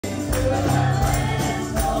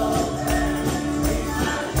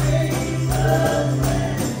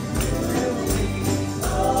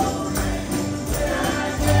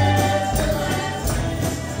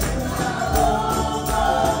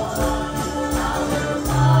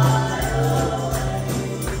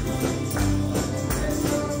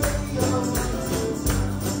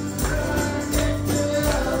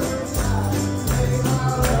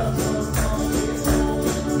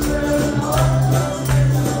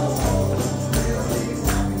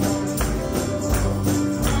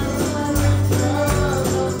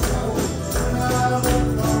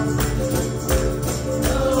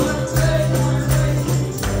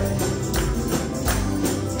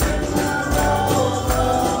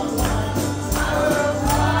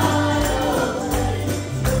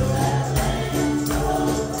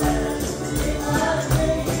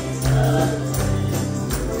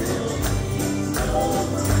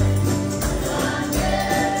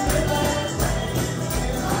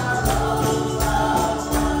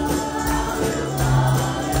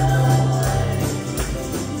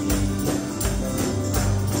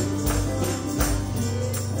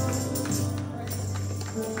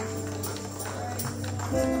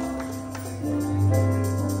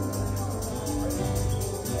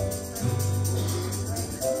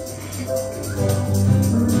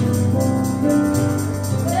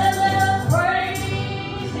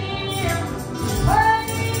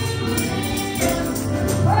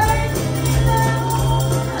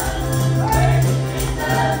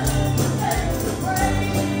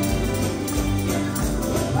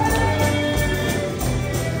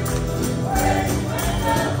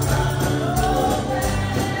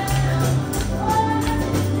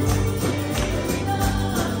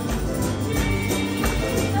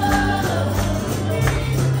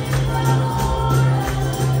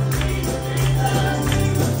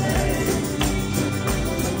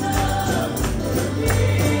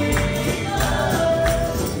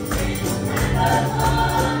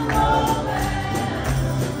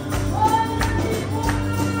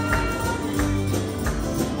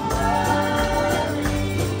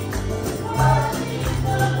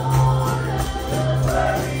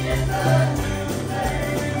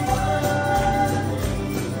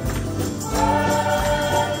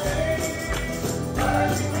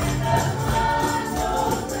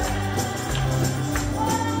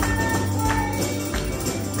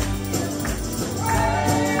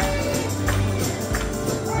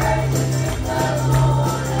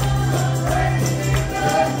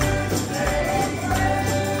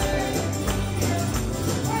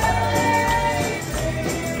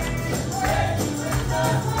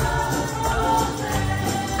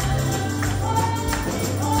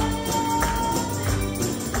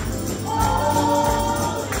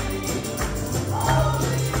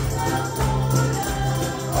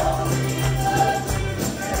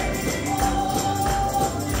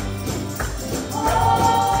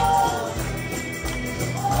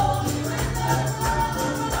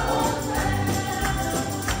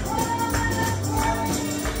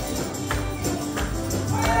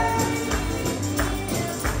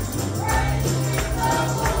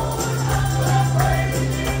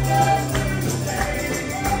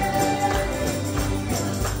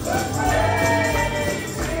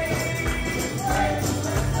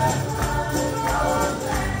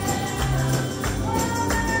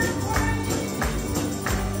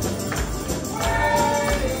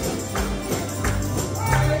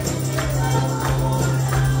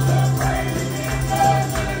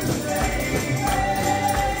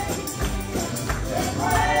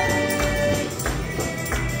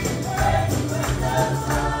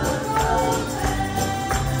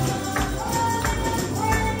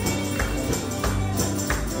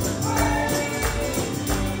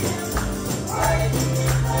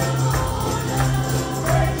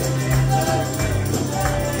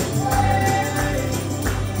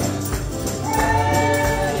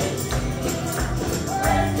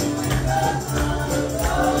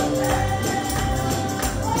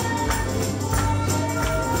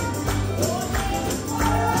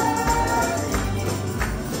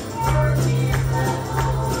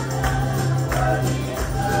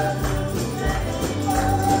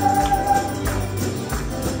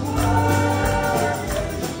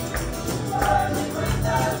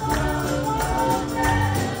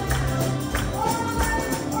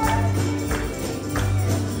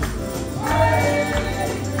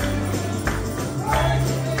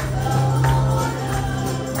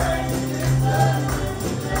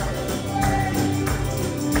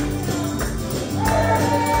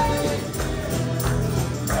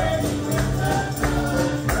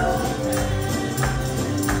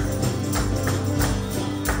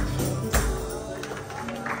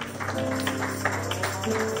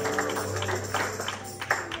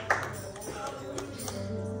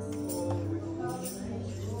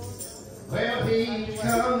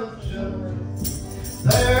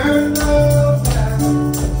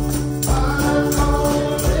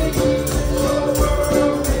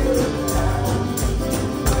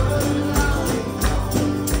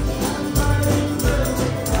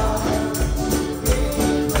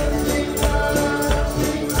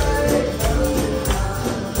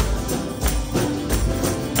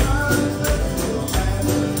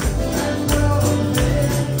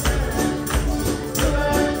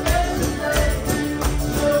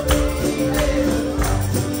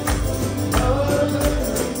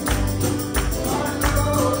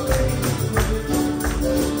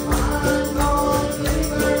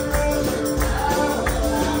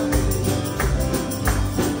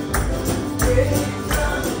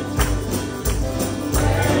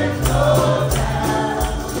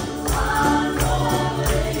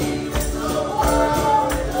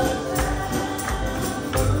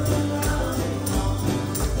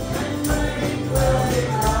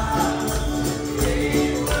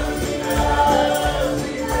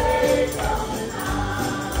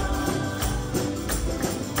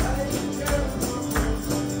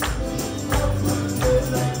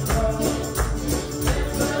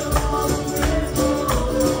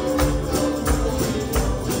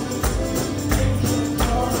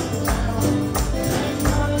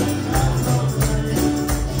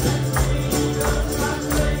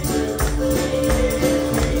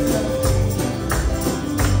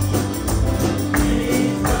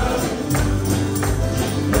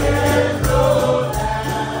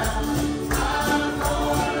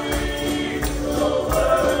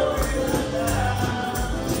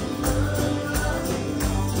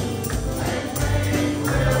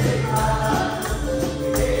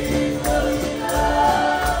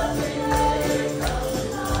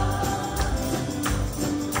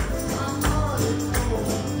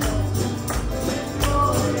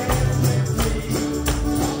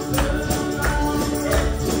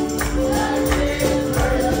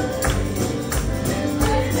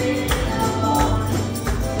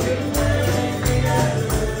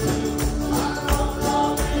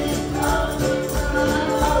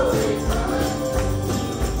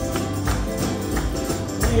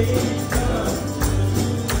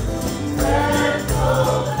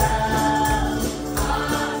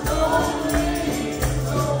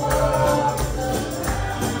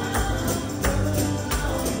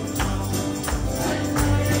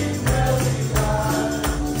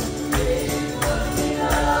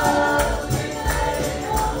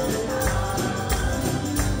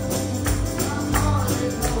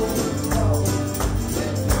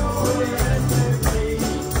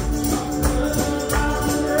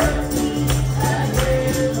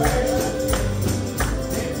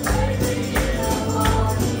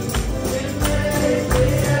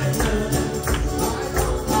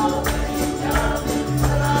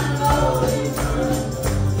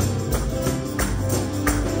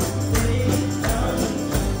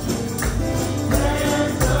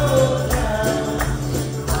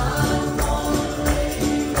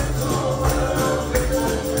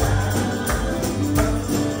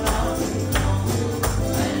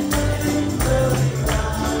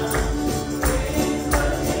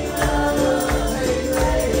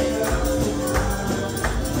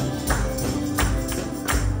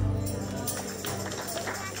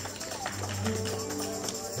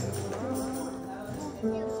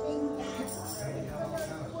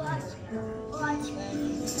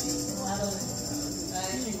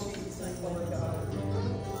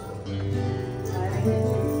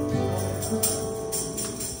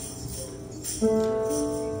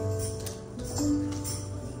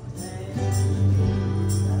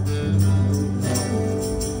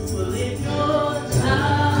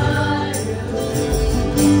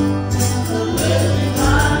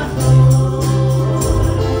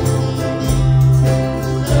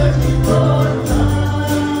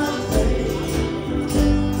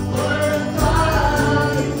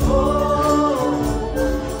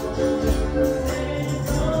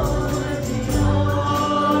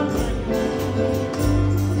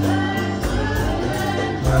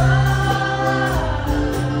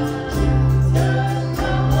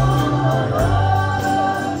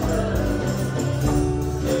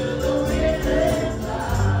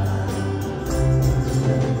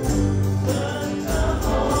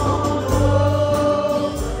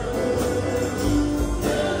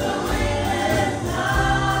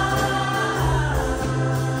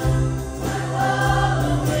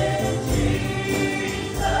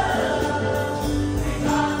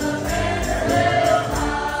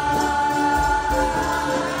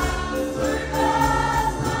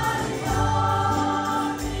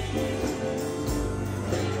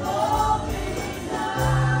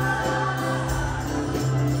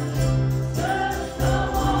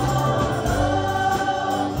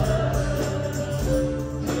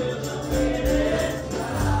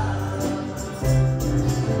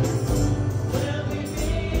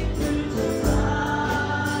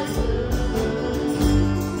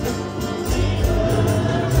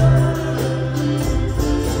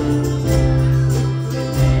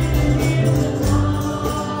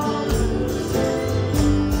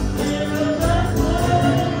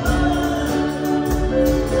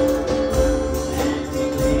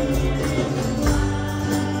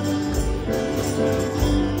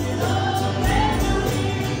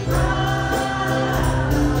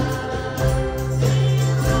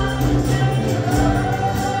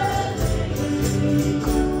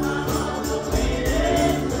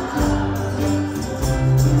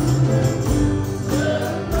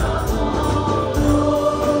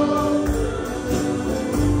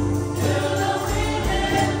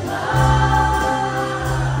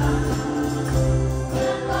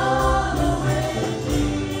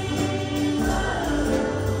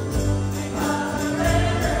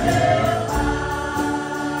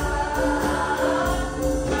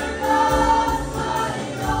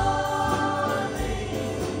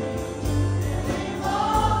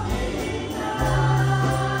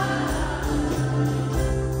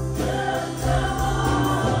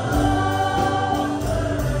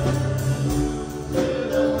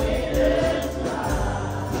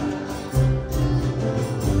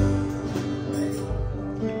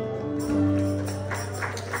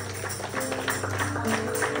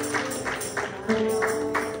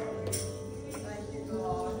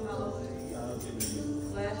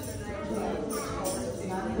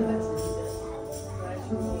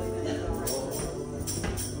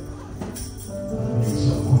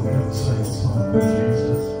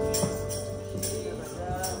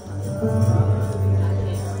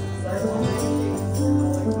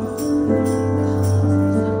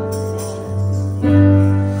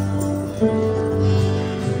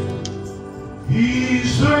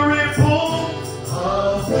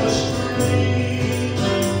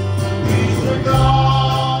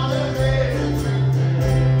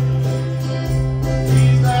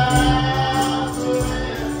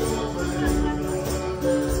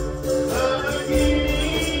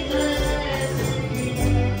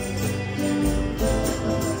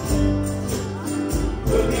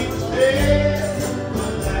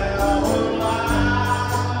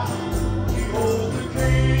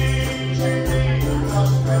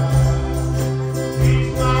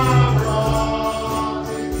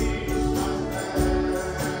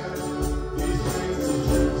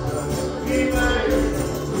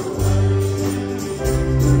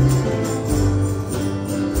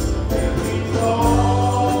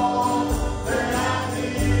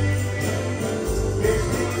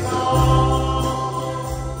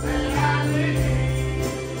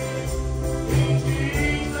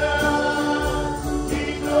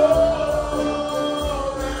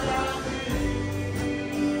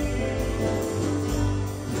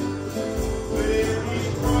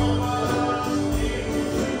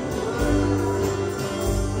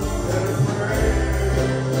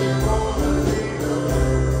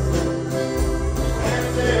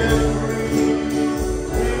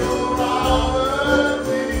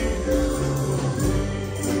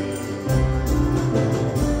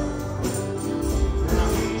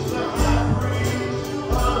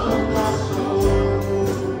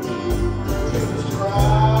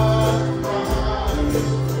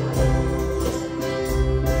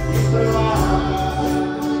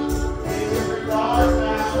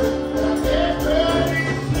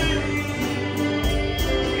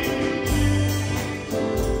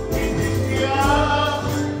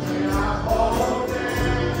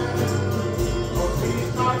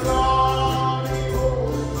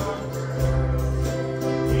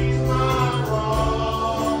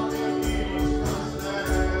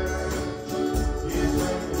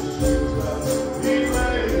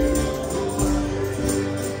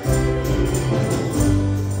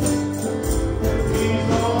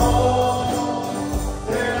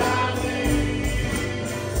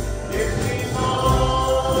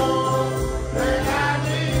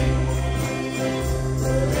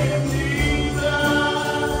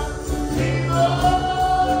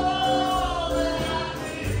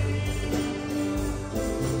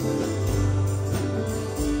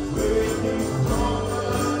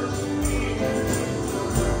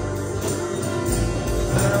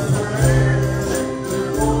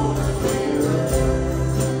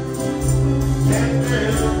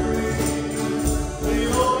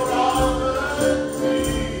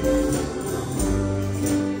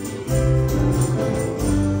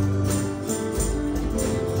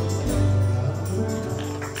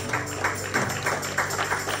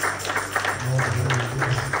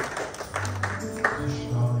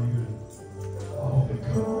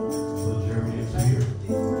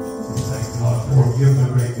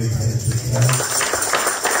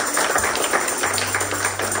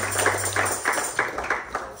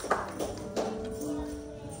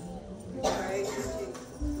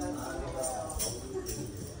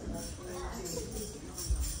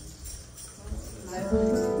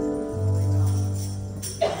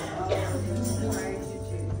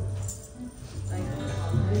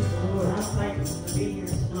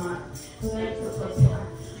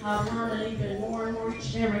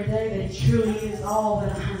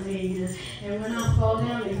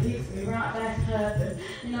picks me right back up. And,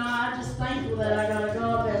 I'm just thankful that I got a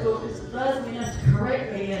God that loves me enough to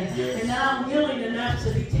correct me, and that I'm willing enough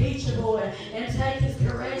to be teachable and take his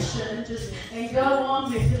correction and go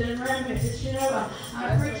on with it and run with it.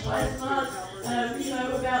 I preached last night,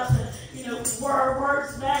 about where our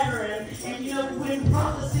words matter, and when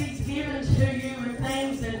prophecies given to you and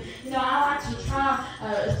things, and I like to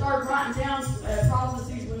start writing down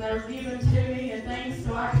prophecies when they're given to me and things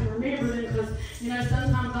so I can remember them, because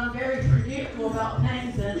sometimes I'm very forgetful about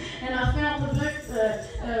things, and I found the book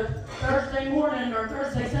Thursday morning or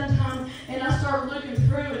Thursday sometime, and I started looking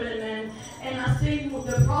through it, and I see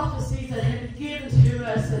the prophecies that had been given to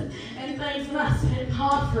us and things, and I said,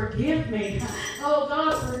 God, forgive me. Oh,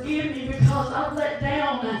 God, forgive me, because I've let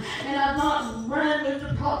down and I've not run with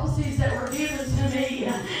the prophecies that were given to me.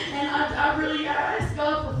 And I asked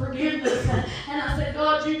God for forgiveness. And I said,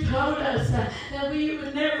 God, you told us that you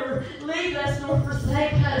would never leave us nor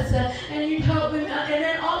forsake us. And you told me, and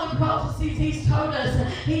then all the prophecies he's told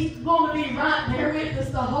us, he's going to be right there with us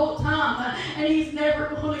the whole time. And he's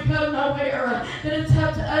never going to go nowhere. But it's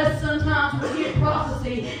up to us sometimes when we get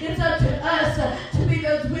prophecy. It's up to us to be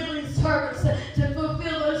those willing servants to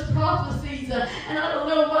fulfill those prophecies. And I don't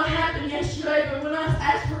know what happened yesterday, but when I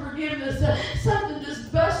asked for forgiveness, something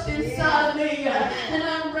just busted inside me, and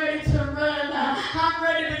I'm ready to run. I'm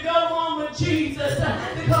ready to go on with Jesus,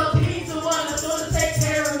 because he's the one that's going to take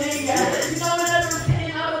care of me. I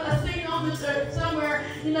seen on the somewhere,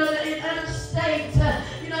 in other states,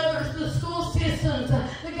 there's the school systems,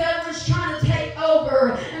 the government's trying to take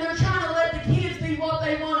over, and they're trying to let the kids be what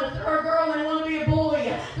they want. If they're a girl, they want to be a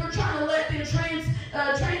boy. They're trying to let them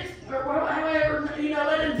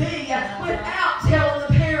let them be without telling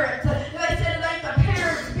the parents. They said it ain't the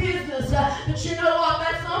parents' business, but you know what?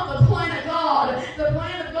 That's not the plan of God. The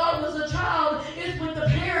plan of God was a child is with the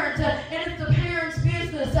parent, and it's the parents'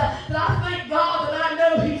 business. But I thank God that I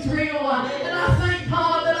know he's real, and I thank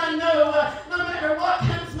God that I know no matter what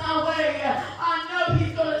comes my way, I know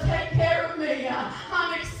he's going to take care of me.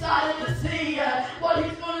 I'm excited to see what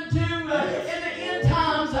he's going to do in the end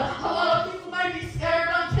times. A lot of people may be scared.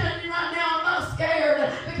 I'm telling you right now, I'm not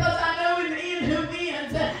scared, because I know in the end who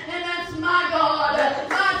wins, and that's my God,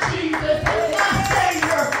 my Jesus, my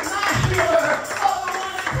Savior, my healer, oh, the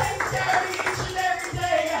one that takes care of me each and every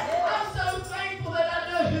day. I'm so thankful that I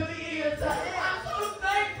know who he is. I'm so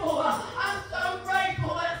thankful. I'm so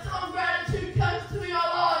grateful. That song gratitude comes to me a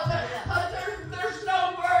lot. There's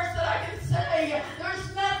no words that I can say.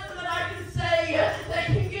 There's nothing that I can say that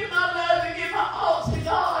can give my love and give my all to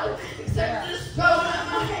God, except just throwing up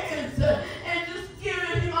my hands and just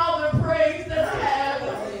giving him all the praise that I have.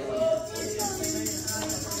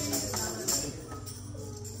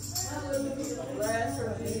 Bless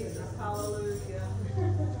her, Jesus. Hallelujah.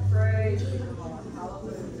 Praise you, Lord.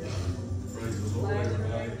 Hallelujah. Praise the Lord,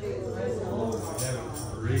 everybody. We have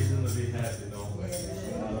a reason to be happy, don't we?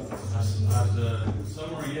 I was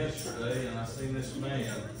somewhere yesterday, and I seen this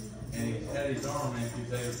man, and he had his arm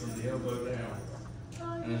amputated from the elbow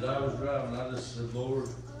down. And as I was driving, I just said, Lord,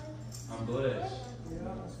 I'm blessed.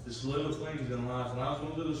 Just little things in life. And I was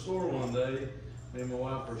going to the store one day, me and my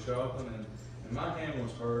wife were shopping, and my hand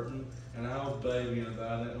was hurting, and I was babying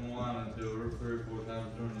about it and whining to her 3 or 4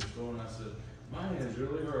 times during the store, and I said, my hand's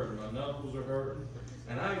really hurting, my knuckles are hurting.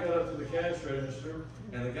 And I got up to the cash register,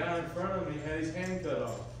 and the guy in front of me had his hand cut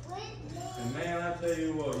off. And man, I tell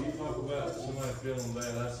you what, you talk about somebody feeling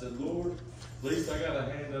bad. I said, Lord, at least I got a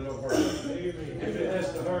hand that'll hurt. If it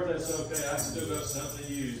has to hurt, that's okay. I still got something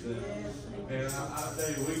to use then. And I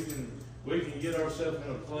tell you, we can get ourselves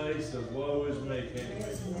in a place of woe is me, can't we?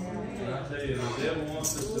 And I tell you, the devil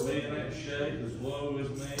wants us to be in that shape as woe is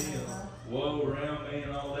me and woe around me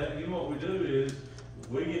and all that. And you know what we do is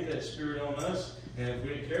we get that spirit on us, and if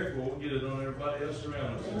we ain't careful, we'll get it on everybody else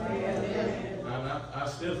around us. And I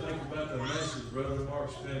still think about the message Brother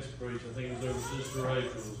Mark Spence preached. I think it was over Sister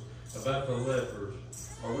Rachel's, about the lepers.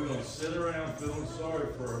 Are we going to sit around feeling sorry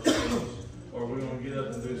for ourselves, or are we going to get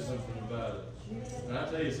up and do something about it? And I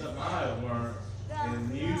tell you something I have learned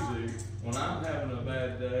in music, when I'm having a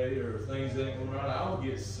bad day or things ain't going right, I'll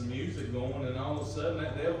get some music going, and all of a sudden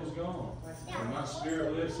that devil's gone. And my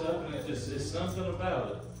spirit lifts up, and it's something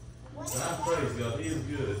about it. And I praise God, he is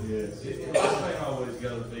good. Yes. It ain't always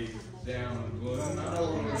got to be down and gloom. I know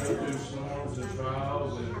we're going to go through storms and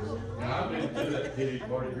trials, and I've been through that pity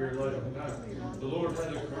party here lately. The Lord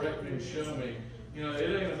had to correct me and show me,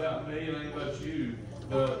 it ain't about me, it ain't about you,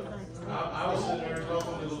 but I was sitting there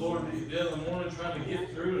talking to the Lord the other morning, trying to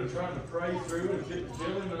get through and trying to pray through and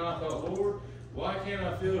feel him, and I thought, Lord, why can't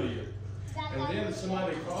I feel you? And then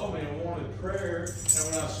somebody called me and wanted prayer. And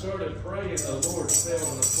when I started praying, the Lord fell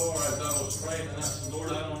on the floor as I was praying. And I said,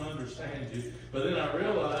 Lord, I don't understand you. But then I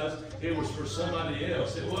realized it was for somebody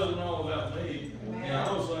else. It wasn't all about me. And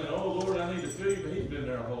I was saying, oh, Lord, I need to feel you. But He's been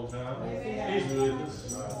there the whole time. He's with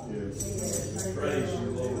us. Praise you,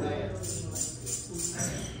 Lord.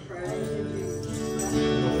 Praise you.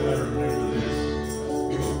 I remember this.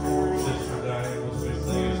 Sister Diane was me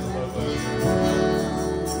singing some of us.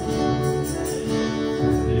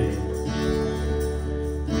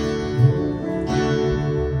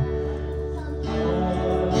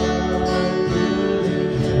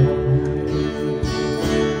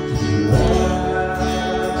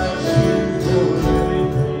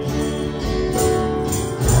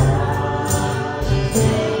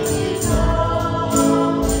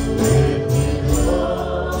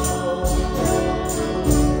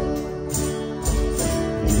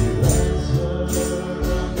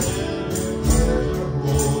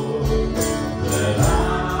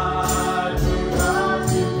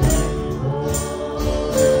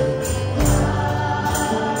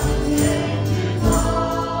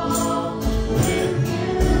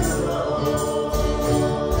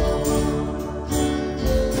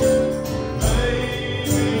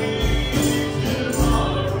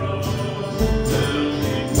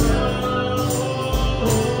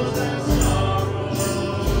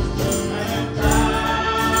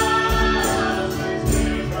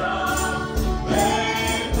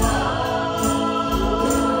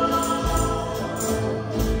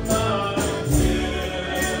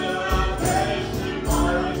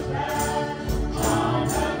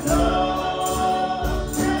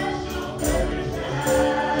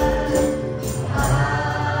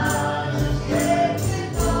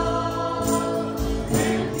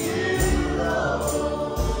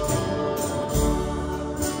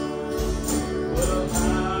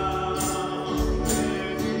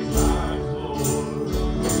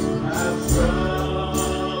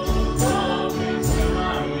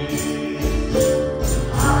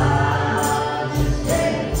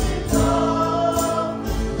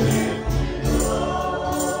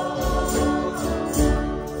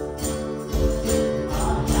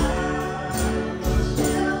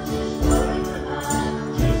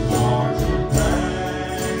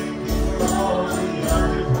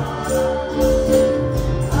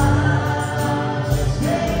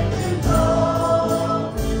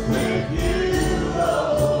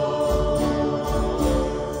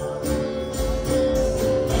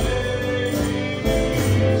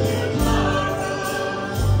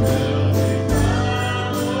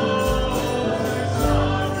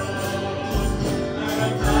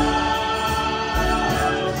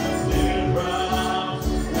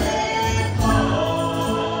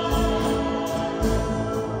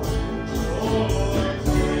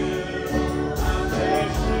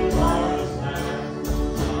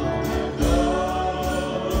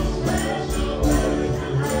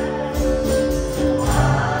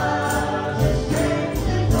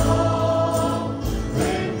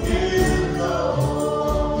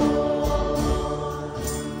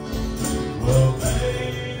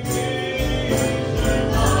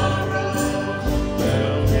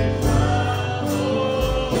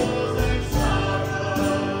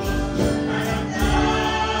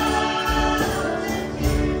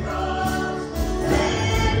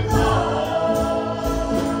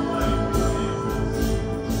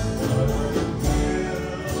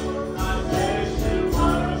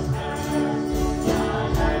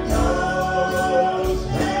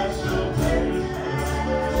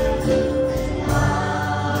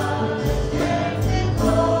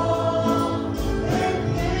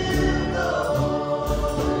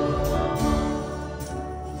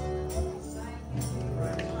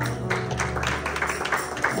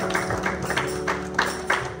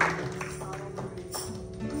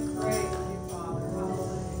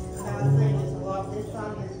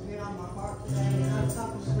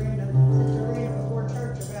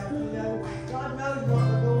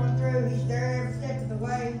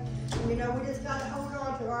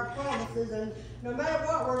 And no matter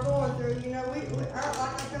what we're going through, you know, like I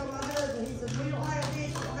told my husband, he said, we don't have this,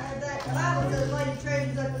 we don't have that. But I was just lady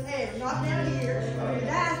treasures up in heaven, not down here. I mean,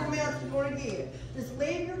 that's something else you're going to get. Just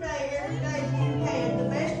live your day every day as you can, the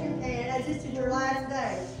best you can, as this is your last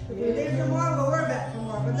day. If we live tomorrow, we'll worry about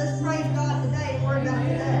tomorrow. But let's praise God today and worry about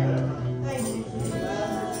today. Thank you.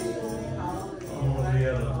 I don't want to be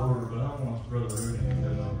out of order, but I want Brother Rudy to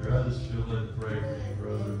come up here. I just feel led to pray for you,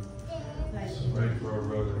 brother. So pray for our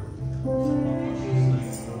brother.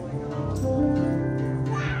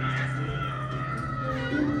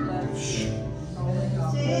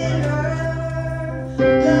 Sinner,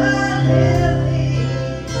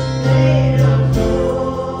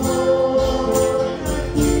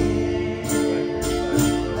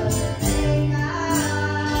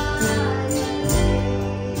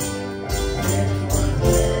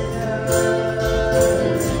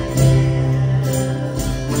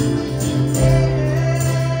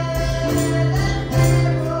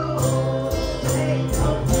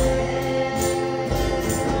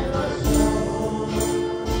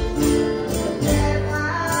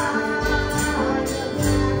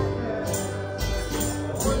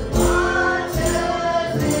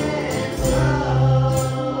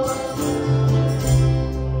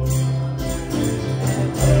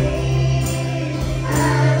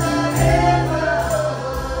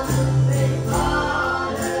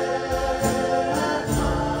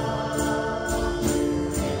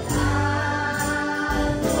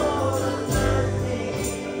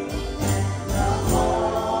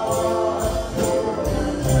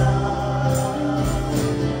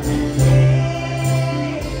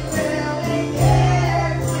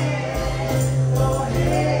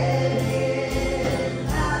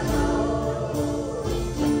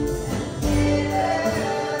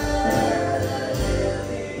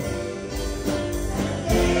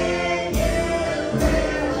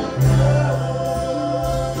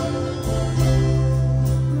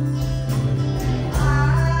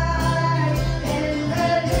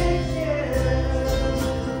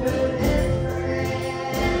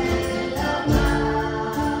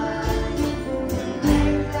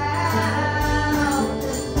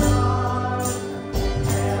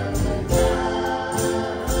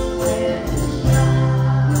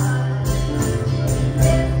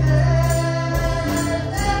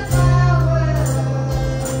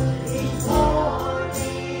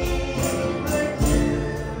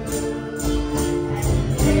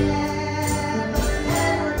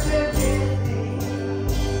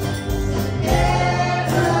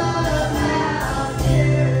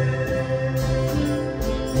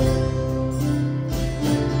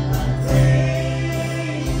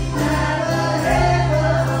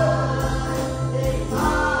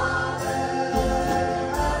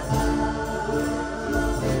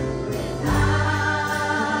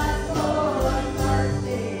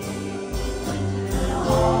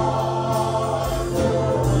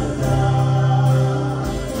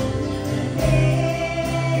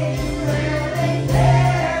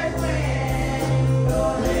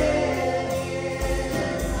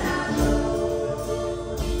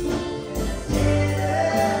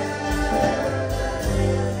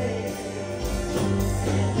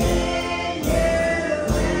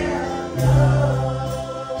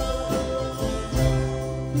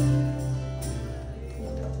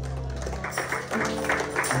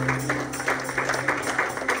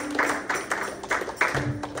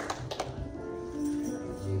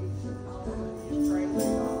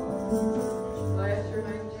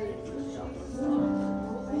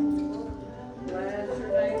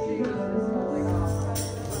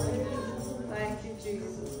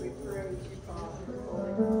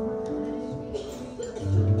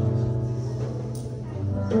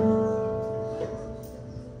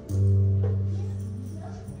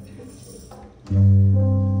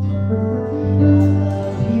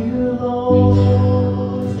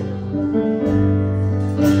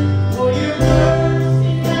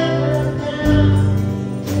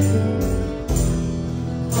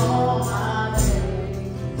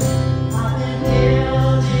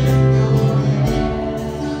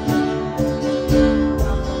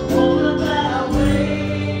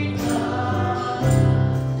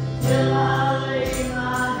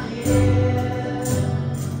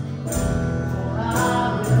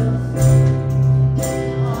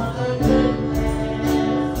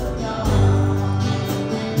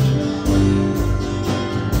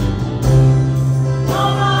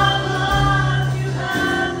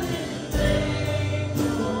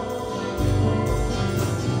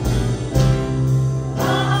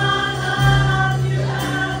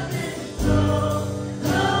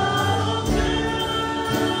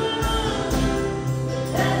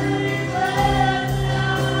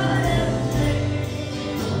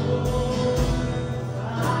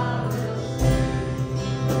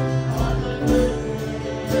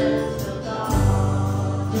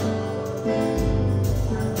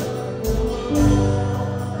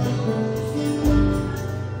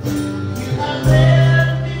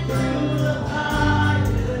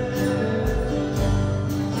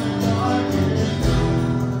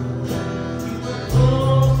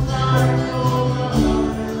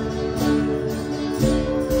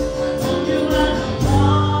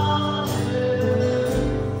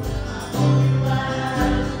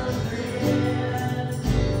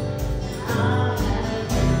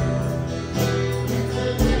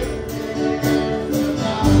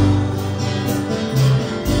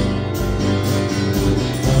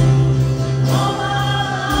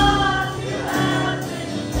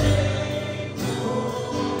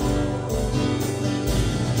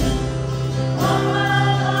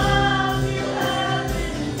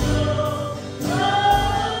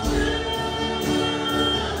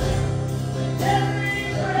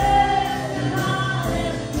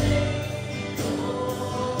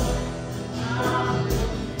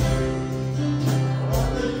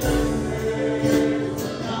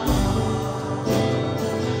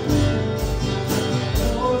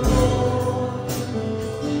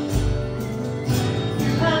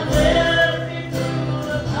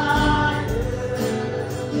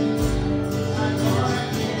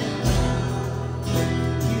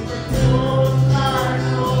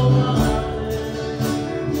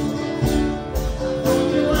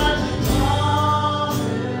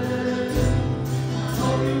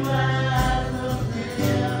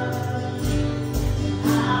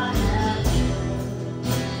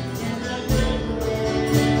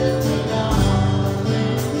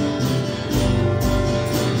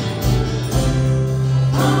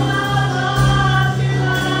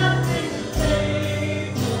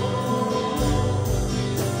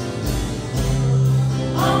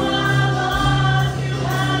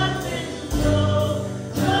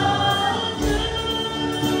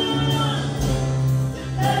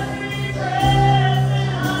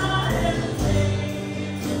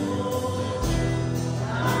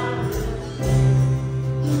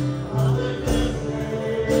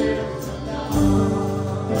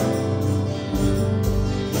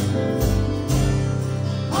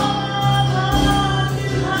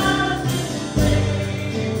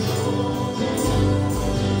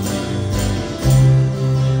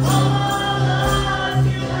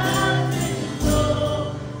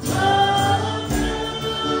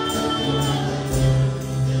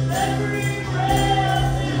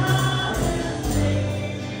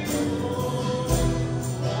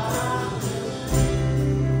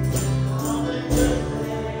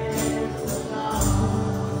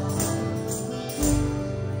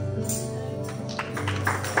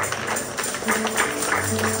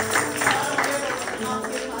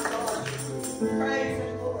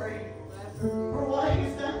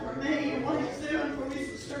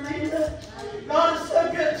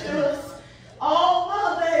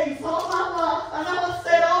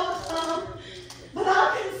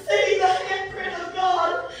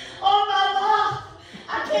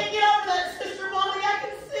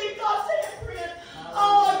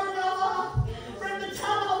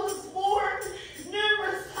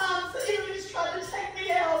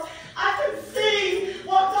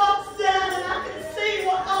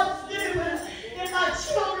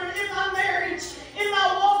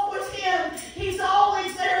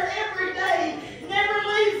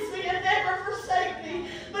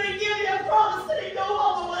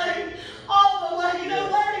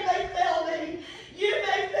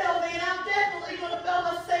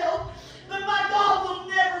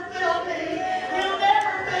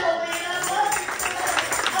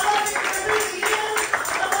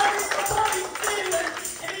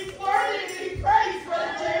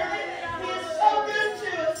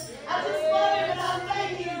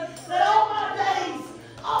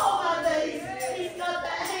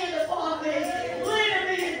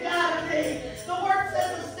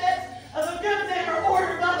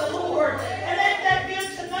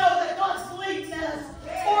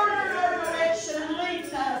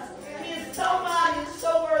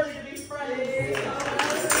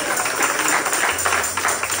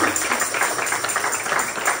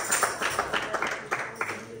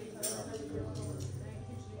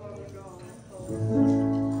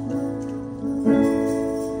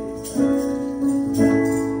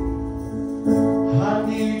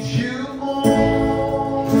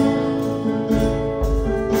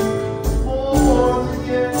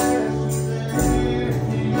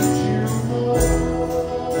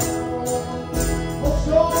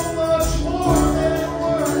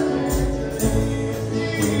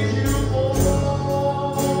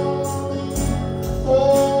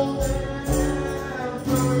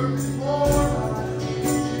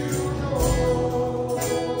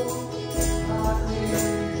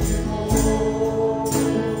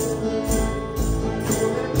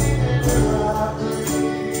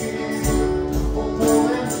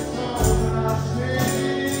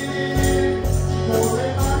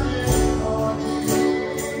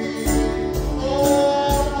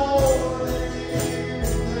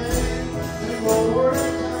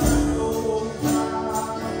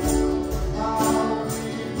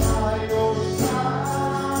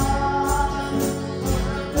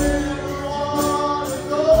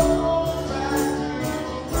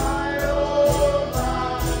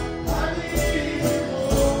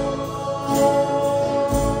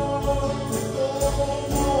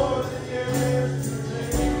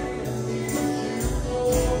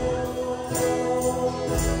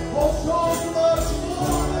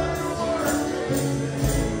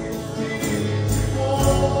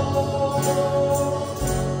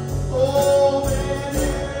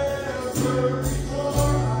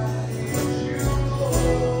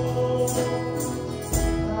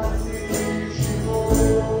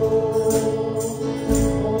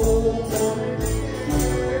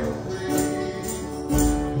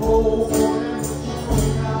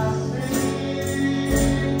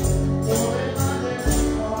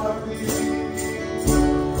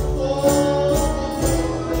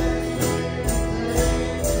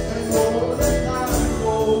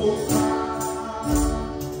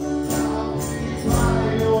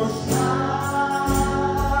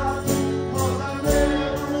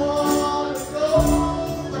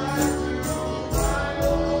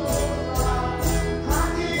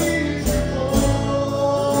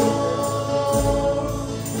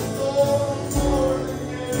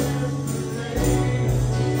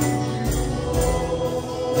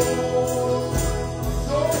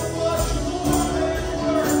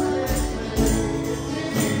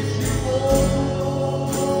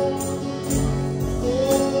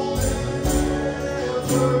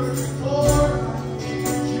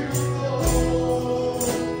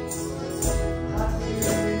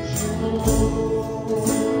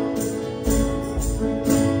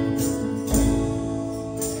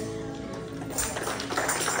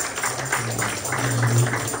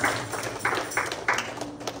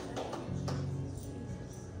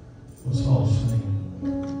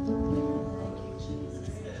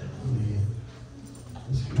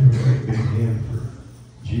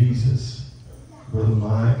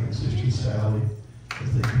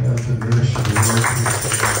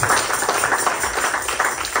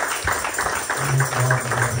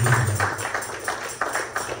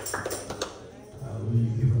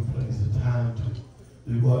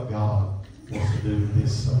 do what God wants to do in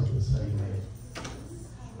this service. Amen.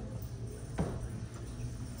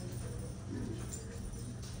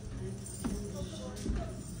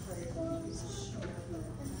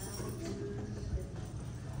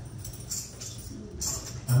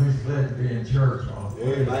 How many's glad to be in church on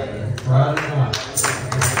Amen. Friday night? I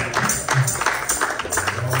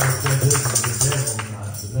always said this is the devil's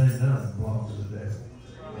night, but ain't none belong to the devil.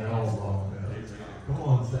 They all belong to God. Come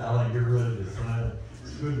on, Sally, get ready to sing.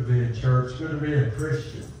 It's good to be in church. It's good to be a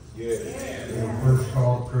Christian. Yeah. They were first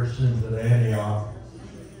called Christians at Antioch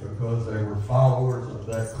because they were followers of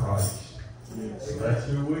that Christ. So that's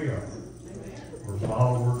who we are. We're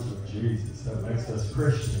followers of Jesus. That makes us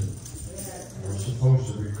Christians. We're supposed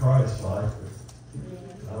to be Christ-like.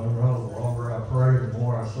 I don't know, the longer I pray, the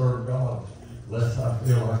more I serve God, the less I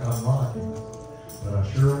feel like I'm like Him. But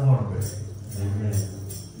I sure want to be. Amen.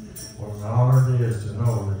 What an honor it is to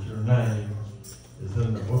know that your name is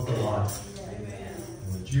in the book of life.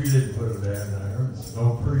 And that you didn't put it in there.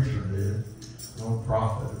 No preacher did. No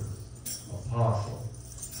prophet or apostle.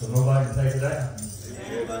 So nobody can take it out.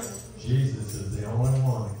 Amen. Jesus is the only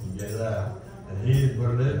one that can get it out. And He didn't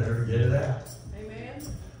put it in there to get it out. Amen.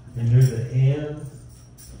 He knew the end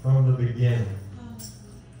from the beginning.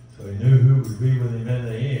 So He knew who would be with Him in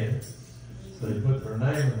the end. So He put their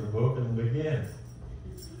name in the book in the beginning.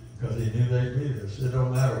 Because He knew they'd be there. So it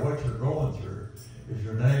don't matter what you're going through. If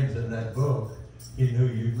your name's in that book, He knew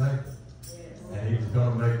you'd make it. And He was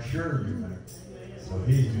going to make sure you make it. So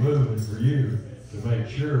He's moving for you to make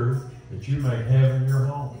sure that you make heaven your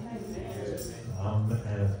home.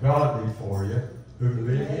 And if God be for you, who can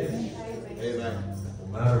be against you? Amen. No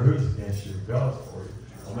matter who's against you, God's for you.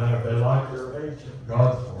 No matter if they like you or hate you,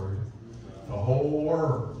 God's for you. The whole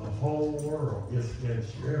world gets against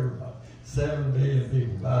you. Everybody. 7 billion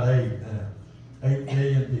people, about 8 now. 8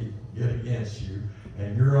 billion people get against you.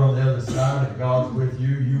 And you're on the other side and God's with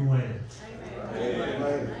you, you win.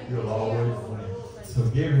 Amen. You'll always win. So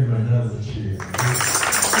give Him another cheer.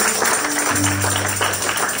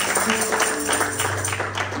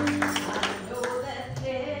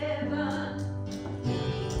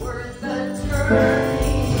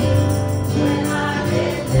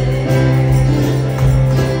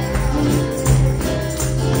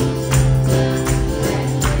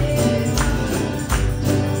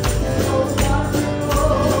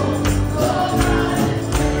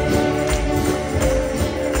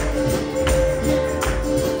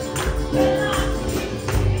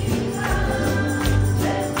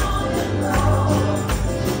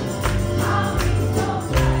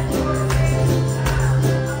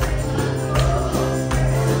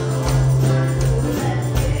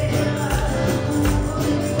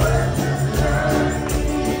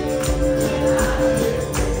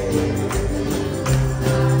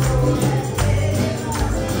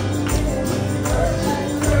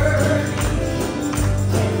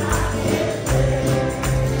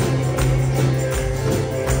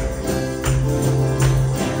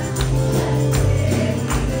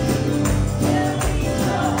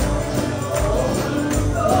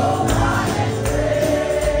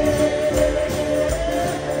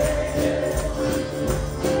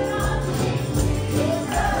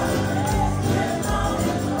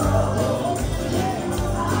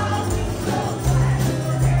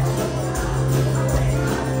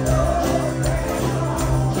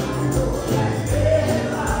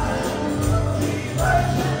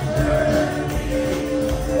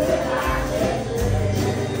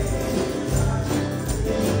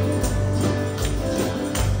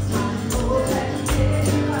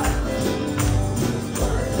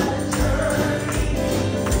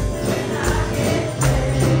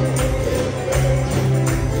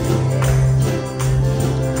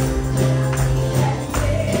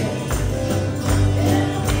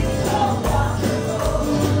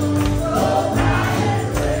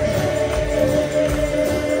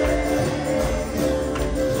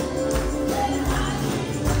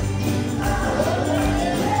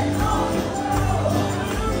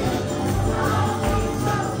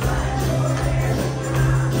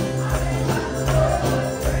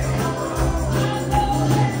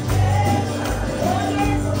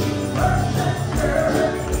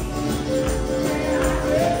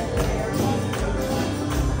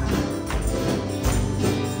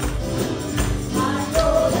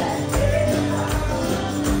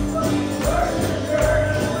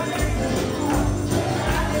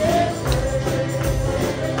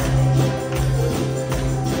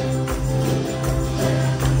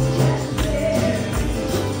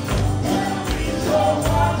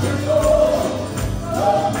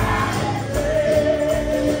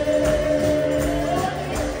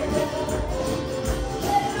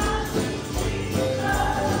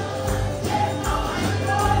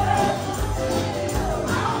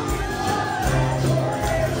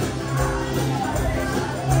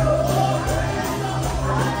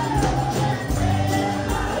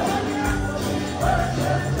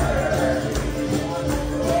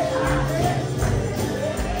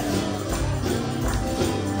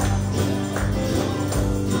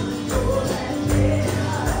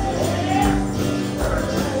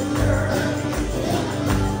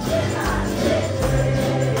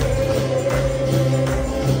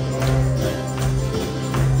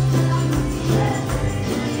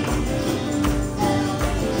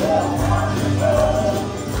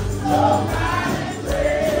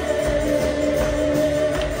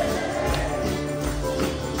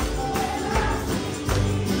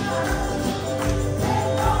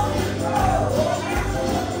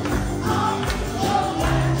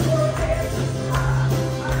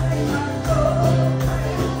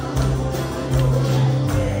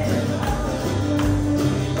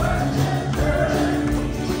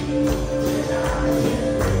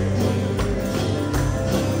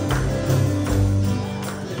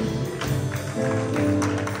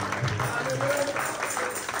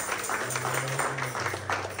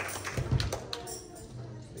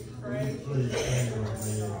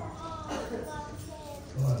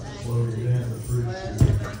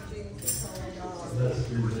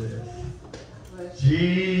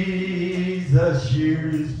 Jesus,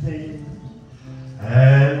 use me.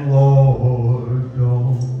 And Lord,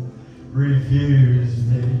 don't refuse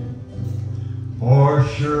me. For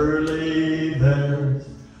surely there's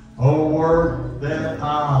a work that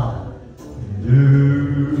I can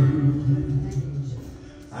do.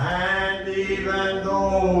 And even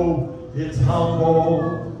though it's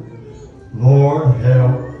humble, Lord,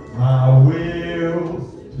 help my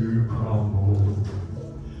will to crumble.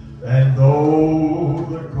 And though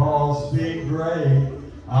the cost be great,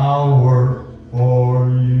 I'll work for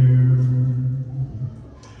you.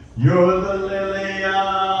 You're the lily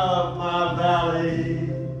of my valley.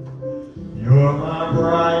 You're my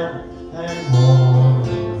bright and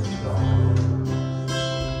morning star.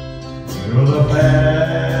 You're the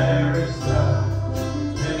fairest of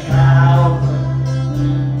 10,000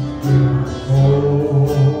 to my soul.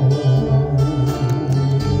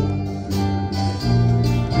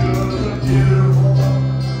 You're the beautiful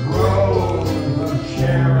rose of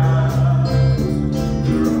Sharon.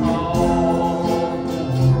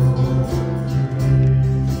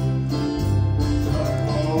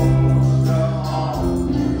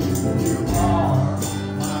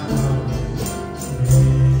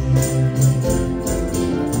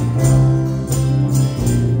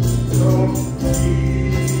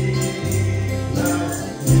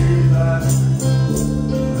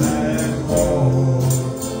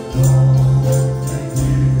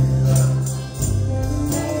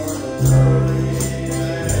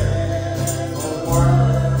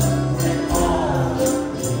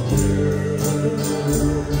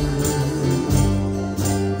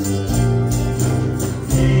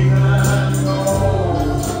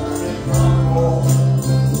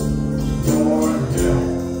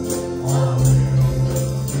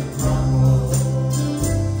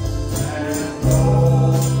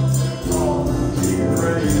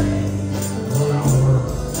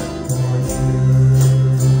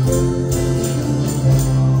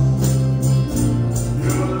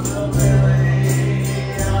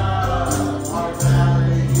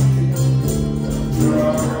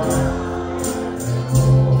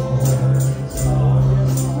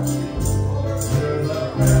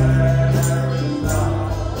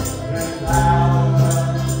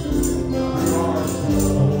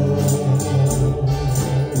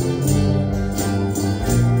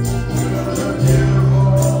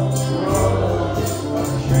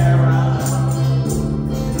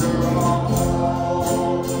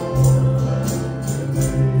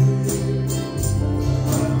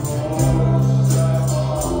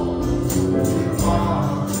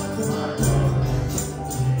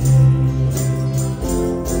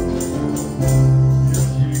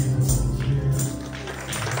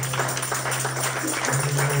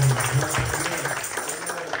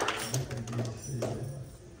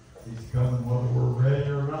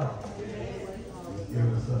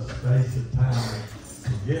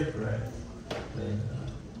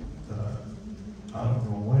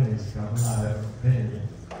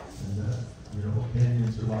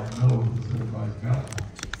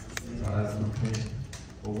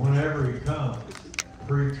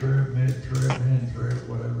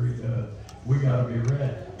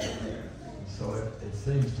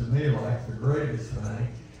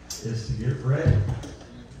 Is to get ready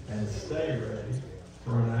and stay ready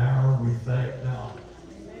for an hour we think not.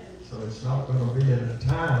 So it's not going to be at a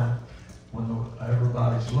time when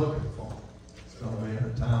everybody's looking for them. It's going to be at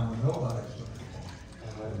a time when nobody's looking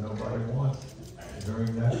for them. And nobody wants it.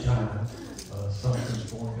 During that time,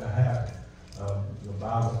 something's going to happen. The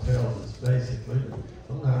Bible tells us basically that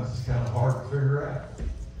sometimes it's kind of hard to figure out.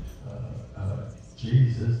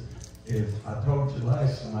 Jesus is, I told you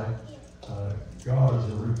last night, God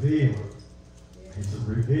is a revealer. He's a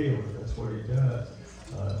revealer. That's what he does.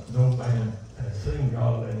 No man has seen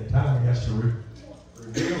God at any time. He has to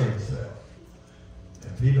reveal himself.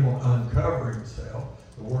 If he don't uncover himself,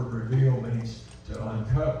 the word reveal means to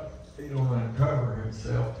uncover. If he don't uncover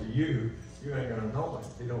himself to you, you ain't going to know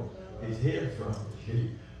him. He's hid from you.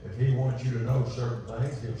 If he wants you to know certain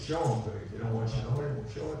things, he'll show them to you. If he don't want you to know him,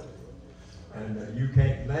 he'll show it to you. And you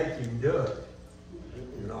can't make him do it.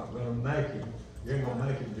 You're not going to make him. You ain't going to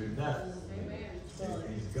make him do nothing. Amen.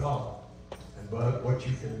 He's God. But what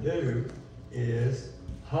you can do is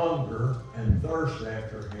hunger and thirst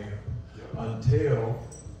after him until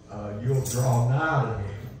you'll draw nigh to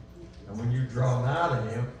him. And when you draw nigh to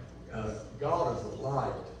him, God is a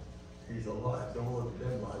light. He's a light. Don't look at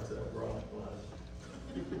them lights, that bright light.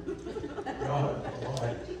 God is a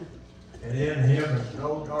light. And in him is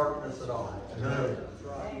no darkness at all. No.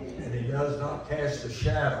 And he does not cast a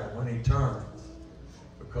shadow when he turns,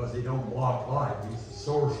 because he don't block light. He's the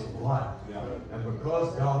source of light. Yeah. And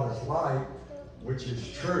because God is light, which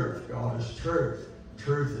is truth. God is truth.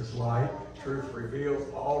 Truth is light. Truth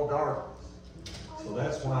reveals all darkness. So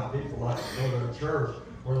that's why people like to go to a church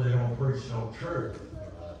where they don't preach no truth.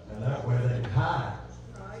 And that way they can hide.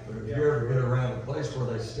 But if you ever get around a place where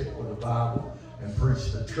they stick with the Bible and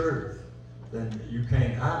preach the truth, then you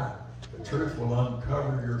can't hide. The truth will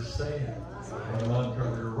uncover your sin. It will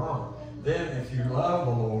uncover your wrong. Then if you love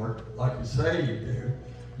the Lord, like you say you do,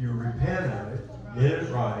 you repent of it, get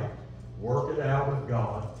it right, work it out with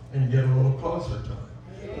God, and get a little closer to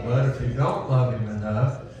Him. But if you don't love Him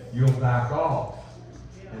enough, you'll back off.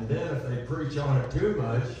 And then if they preach on it too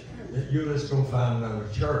much, you just go find another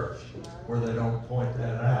church where they don't point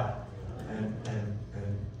that out. And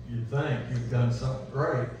you think you've done something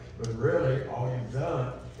great, but really all you've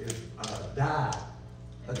done is died.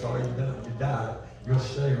 That's all you've done. You died. You'll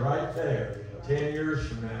stay right there. 10 years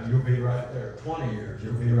from now, you'll be right there. 20 years,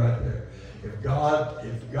 you'll be right there. If God,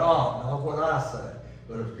 not what I say,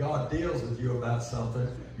 but if God deals with you about something,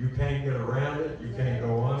 you can't get around it, you can't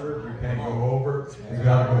go under it, you can't go over it, you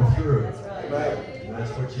got to go through it. And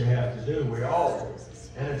that's what you have to do. We all do.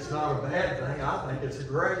 And it's not a bad thing. I think it's a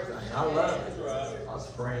great thing. I love it. I was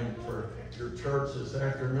praying for your church this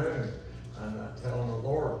afternoon and telling the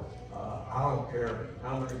Lord, I don't care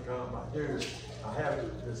how many times I do. I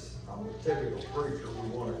have this, I'm a typical preacher, we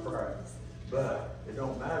want to cry. But it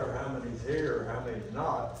don't matter how many's here or how many's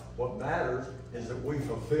not. What matters is that we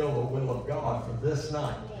fulfill the will of God for this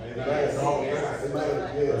night. That's all that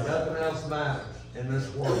matters. Nothing else matters in this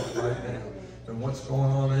world right now than what's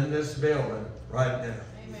going on in this building right now.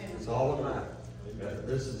 It's all that matters.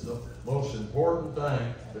 This is the most important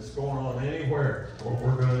thing that's going on anywhere, what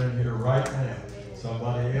we're doing in here right now.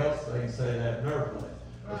 Somebody else, they can say that in their place.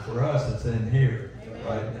 But for us, it's in here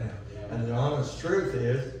right now. And the honest truth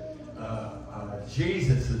is,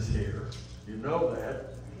 Jesus is here. You know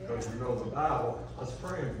that because you know the Bible. I was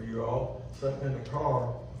praying for you all, sitting in the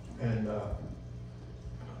car, and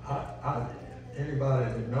anybody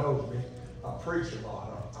that knows me, I preach a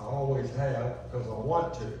lot. I always have because I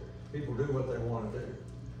want to. People do what they want to do.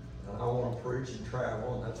 And I want to preach and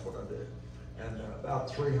travel, and that's what I do. And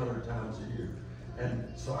about 300 times a year.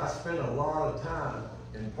 And so I spend a lot of time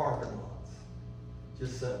in parking lots.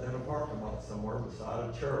 Just sitting in a parking lot somewhere beside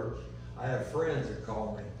a church. I have friends that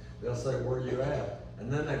call me. They'll say, where are you at?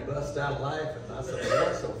 And then they bust out laughing. I said, well,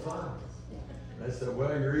 what's so funny? And they said,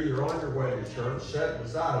 well, you're either on your way to church, sitting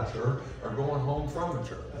beside a church, or going home from a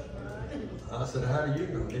church. I said, how do you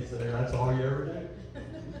know? He said, that's all you ever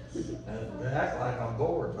do. And they act like I'm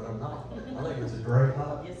bored, but I'm not. I think it's a great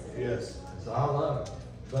life. Yes. So I love it.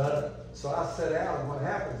 But so I sat out, and what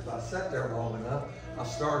happens if I sat there long enough, I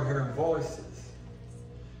started hearing voices.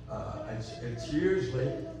 It's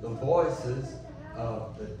usually the voices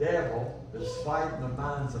of the devil that's fighting the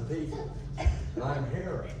minds of people. And I can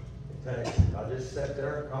hear it. I just sat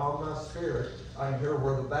there and calmed my spirit. I can hear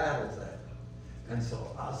where the battle's at. And so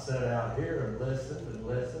I sat out here and listened and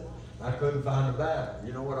listened. I couldn't find the battle.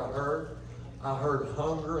 You know what I heard? I heard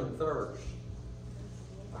hunger and thirst.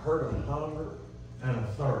 I heard a hunger and a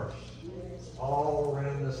thirst all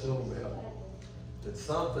around this little building. That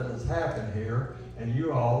something has happened here, and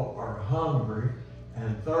you all are hungry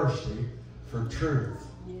and thirsty for truth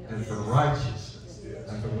and for righteousness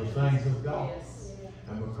and for the things of God.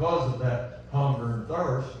 And because of that hunger and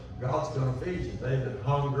thirst, God's going to feed you. They that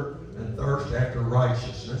hunger and thirst after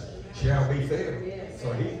righteousness shall be filled.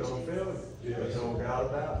 So He's going to fill you. There's no doubt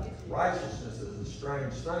about it. Righteousness is a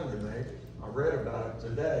strange thing to me. I read about it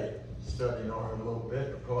today, studying on it a little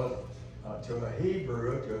bit, because to a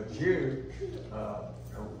Hebrew, to a Jew,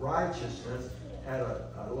 righteousness had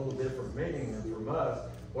a little different meaning than from us.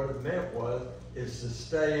 What it meant is to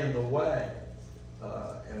stay in the way.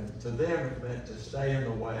 And to them it meant to stay in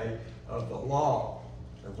the way of the law.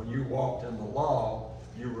 And when you walked in the law,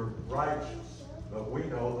 you were righteous. But we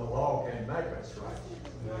know the law can't make us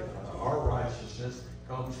righteous. Our righteousness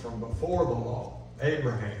comes from before the law.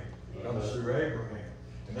 Abraham comes through Abraham.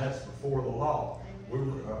 And that's before the law.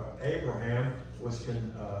 Abraham was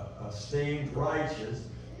esteemed righteous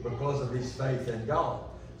because of his faith in God.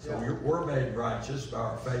 So we're made righteous by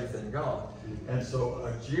our faith in God. And so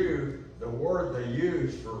a Jew, the word they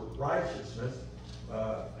used for righteousness,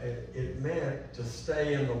 it meant to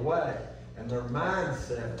stay in the way. And their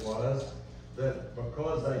mindset was that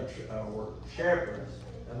because they were shepherds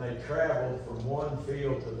and they traveled from one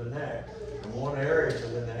field to the next, from one area to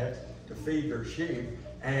the next to feed their sheep,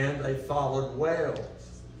 and they followed wells.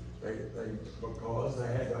 Because they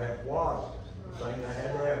had to have water. The thing they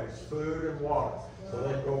had to have was food and water. So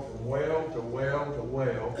they'd go from well to well to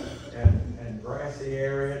well, and grassy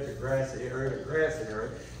area to grassy area to grassy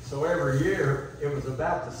area. So every year, it was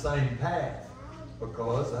about the same path,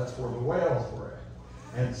 because that's where the wells were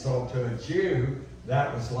at. And so to a Jew,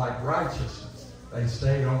 that was like righteousness. They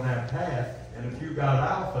stayed on that path, and if you got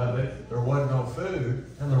off of it, there wasn't no food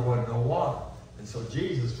and there wasn't no water. And so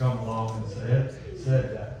Jesus come along and said,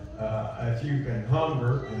 if you can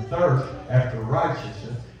hunger and thirst after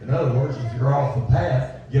righteousness, in other words, if you're off the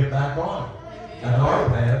path, get back on it. And our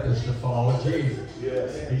path is to follow Jesus.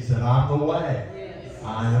 Yes. He said, I'm the way.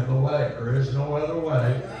 I am the way. There is no other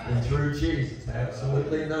way than through Jesus.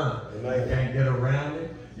 Absolutely none. You can't get around him.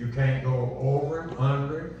 You can't go over him,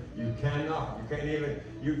 under him. You cannot. You can't even,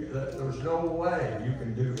 there's no way you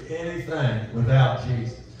can do anything without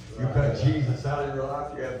Jesus. You cut Jesus out of your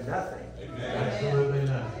life, you have nothing. Absolutely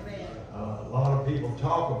nothing. A lot of people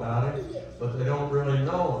talk about it, but they don't really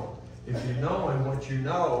know him. If you know him, what you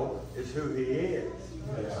know is who he is.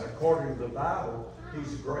 And according to the Bible,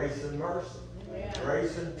 he's grace and mercy.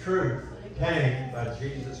 Grace and truth came by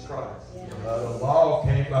Jesus Christ. The law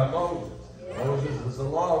came by Moses. Moses is a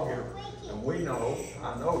lawgiver. And we know,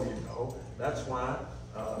 I know you know, that's why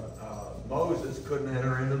Moses couldn't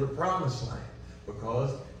enter into the promised land,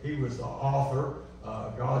 because he was the author.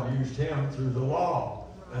 God used him through the law.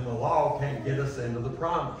 And the law can't get us into the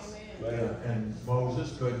promise. And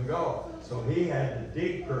Moses couldn't go. So he had to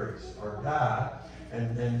decrease or die.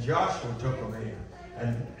 And then Joshua took him in.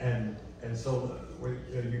 And so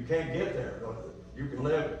you can't get there. You can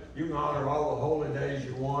live, you can honor all the holy days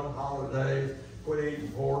you want, holidays, quit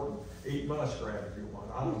eating pork, and eat muskrat if you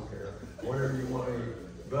want. I don't care. Whatever you want to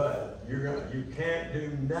eat. But you can't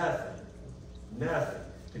do nothing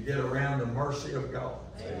to get around the mercy of God.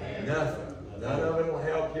 Nothing. None of it will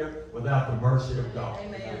help you without the mercy of God.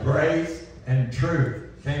 Grace and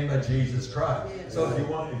truth came by Jesus Christ. So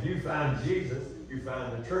if you find Jesus, you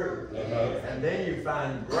find the truth. And then you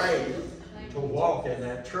find grace to walk in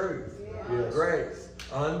that truth. Grace.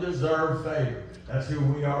 Undeserved favor. That's who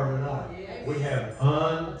we are tonight. We have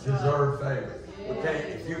undeserved favor. We can't,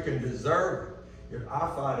 if you can deserve it. I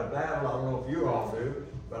fight a battle, I don't know if you all do,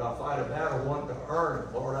 but I fight a battle wanting to earn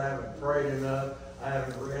it. Lord, I haven't prayed enough. I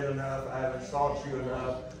haven't read enough. I haven't sought you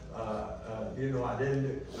enough. I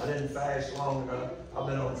didn't fast long enough. I've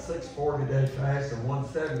been on 6 40-day fasts and 1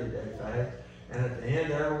 70-day fast. And at the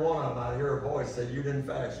end of every one of them, I hear a voice say, you didn't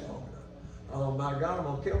fast long enough. Oh my God, I'm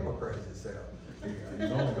going to kill my crazy self. You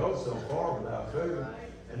don't go so far without food.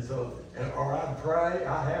 And so, or I pray,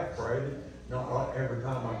 I have prayed. Not every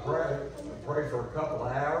time I pray for a couple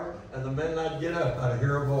of hours, and the minute I'd get up, I'd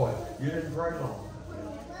hear a voice. You didn't pray long.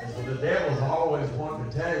 And so the devil's always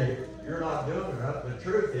wanting to tell you, you're not doing enough. The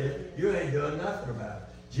truth is, you ain't doing nothing about it.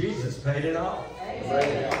 Jesus paid it all. He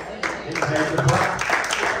paid the price.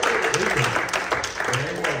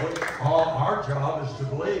 Our job is to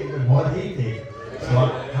believe in what he did. So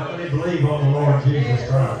how many believe on the Lord Jesus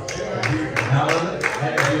Christ?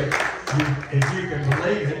 If you can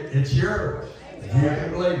believe it, it's yours. If you can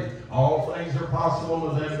believe it, all things are possible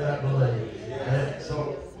to them that believe. And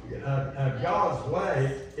so God's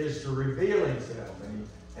way is to reveal himself.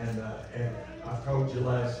 And I told you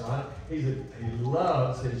last night, he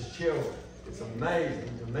loves his children. It's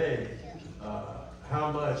amazing to me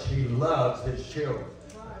how much he loves his children.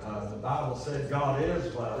 The Bible said God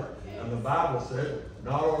is love. And the Bible said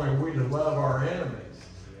not only are we to love our enemies,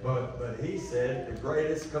 but he said the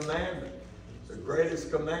greatest commandment. The greatest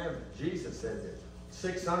commandment. Jesus said it.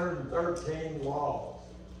 613 laws.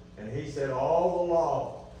 And he said all the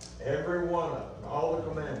laws, every one of them, all the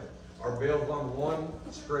commandments, are built on one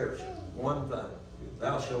scripture, one thing.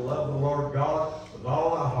 Thou shalt love the Lord God with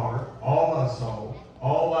all thy heart, all thy soul,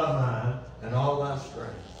 all thy mind, and all thy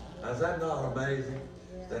strength. Now, is that not amazing?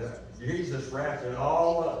 That Jesus wrapped it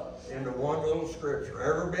all up into one little scripture,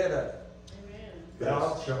 every bit of it.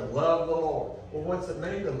 Thou shalt love the Lord. Well, what's it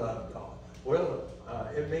mean to love God? Well,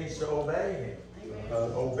 it means to obey him.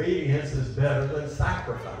 Obedience is better than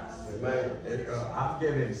sacrifice. I've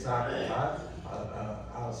given sacrifice.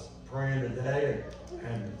 I was praying today,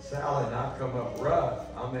 and Sally and I come up rough.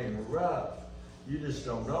 I mean rough. You just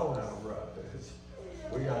don't know how rough it is.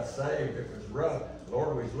 We got saved, it was rough.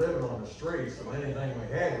 Lord was living on the street, so anything we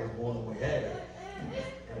had was one we had.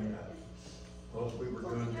 And most we were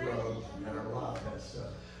doing drugs and our life and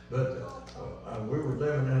stuff. But we were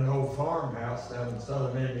living in an old farmhouse down in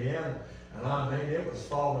southern Indiana, and I mean, it was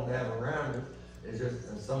falling down around us. It's just,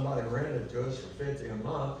 and somebody rented to us for $50 a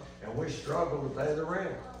month, and we struggled to pay the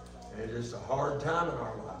rent. And it's just a hard time in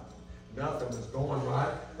our life. Nothing was going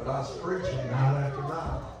right, but I was preaching night after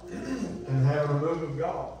night and having a move of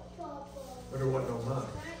God. But there wasn't no money.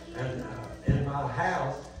 And in my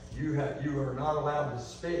house, you are not allowed to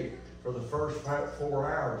speak for the first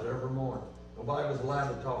 4 hours every morning. Nobody was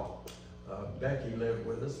allowed to talk. Becky lived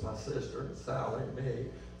with us, my sister, Sally, me,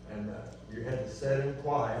 and you had to sit in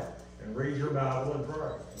quiet and read your Bible and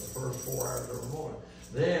pray for the first 4 hours every morning.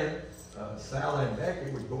 Then Sally and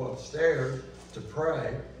Becky would go upstairs to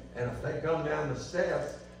pray, and if they come down the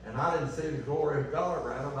steps and I didn't see the glory of God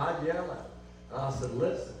around them, I'd yell at them. And I said,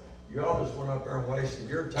 listen, you all just went up there and wasted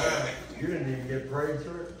your time. You didn't even get prayed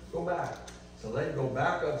through. Go back. So they'd go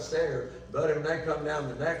back upstairs, but when they come down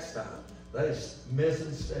the next time, they're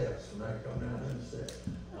missing steps when they come down them steps.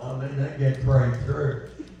 Then they get prayed through.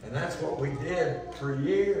 And that's what we did for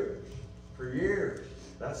years. For years.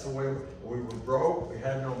 That's the way we were broke. We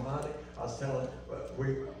had no money. I was telling,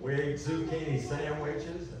 we ate zucchini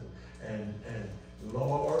sandwiches and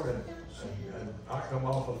Lord, and I come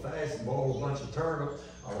off a fast and boiled a bunch of turnips.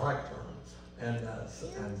 I like turnips.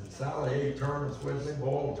 And Sally ate turnips with me,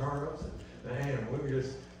 boiled turnips. And man, we were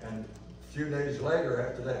just, and a few days later,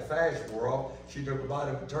 after that fast wore off, she took a bite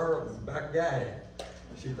of a turnip and back gagged.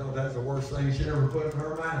 She thought that's the worst thing she'd ever put in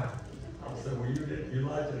her mouth. I said, well, you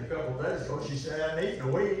liked it a couple of days ago. She said, I hadn't eaten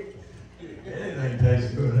a week. Anything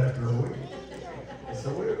tastes good after a week. And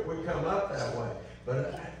so we come up that way.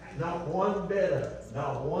 But not one bit of it,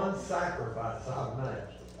 not one sacrifice I've made.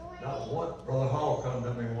 Not one. Brother Hall come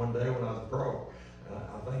to me one day when I was broke.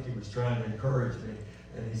 I think he was trying to encourage me.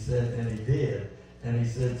 And he said, and he did. And he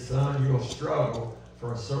said, son, you'll struggle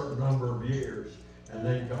for a certain number of years. And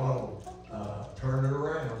then God will turn it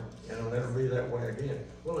around. And it'll never be that way again.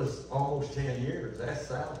 Well, it's almost 10 years. That's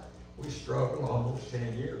Sally. We struggled almost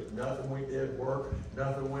 10 years. Nothing we did worked.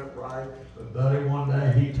 Nothing went right. But buddy, one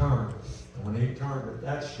day he turned it. And when he turned it,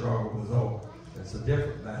 that struggle was over. It's a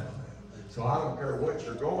different battle now. So I don't care what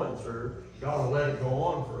you're going through. God will let it go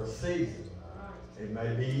on for a season. It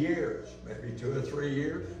may be years. Maybe 2 or 3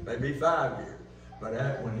 years. Maybe 5 years. But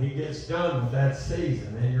when he gets done with that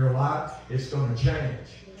season in your life, it's going to change.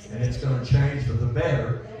 And it's going to change for the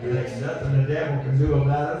better. And there's nothing the devil can do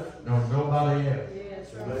about it, nor nobody else.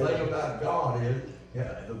 The thing about God is,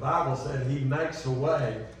 the Bible said he makes a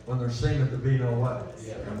way when there seemeth to be no way.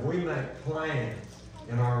 And we make plans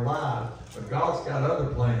in our lives, but God's got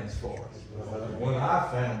other plans for us. What I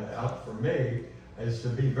found out for me is to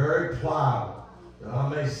be very pliable. That I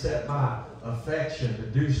may set my affection to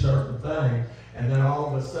do certain things, and then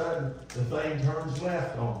all of a sudden the thing turns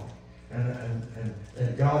left on me.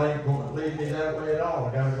 And God ain't going to lead me that way at all.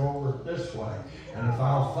 I got to go over it this way. And if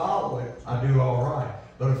I'll follow it, I do all right.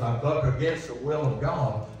 But if I buck against the will of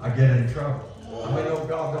God, I get in trouble. I mean, no,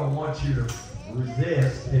 God don't want you to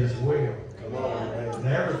resist his will. And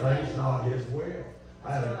everything's not his will.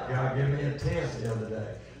 I had a guy give me a tent the other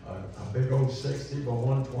day. A big old 60 by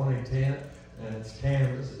 120 tent. And it's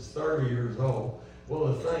canvas. It's 30 years old.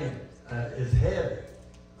 Well, the thing is heavy.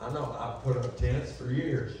 I know. I've put up tents for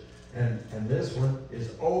years. And this one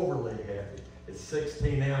is overly heavy. It's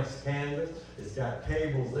 16-ounce canvas. It's got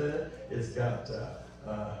cables in it. It's got the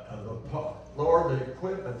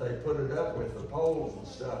equipment they put it up with, the poles and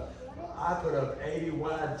stuff. I put up 80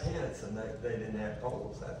 wide tents, and they didn't have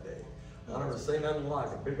poles that big. I never seen nothing like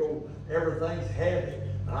it. Big old, everything's heavy.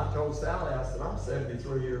 And I told Sally, I said, I'm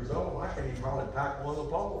 73 years old. I can't even hardly pack one of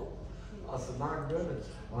the poles. I said, my goodness.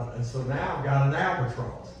 And so now I've got an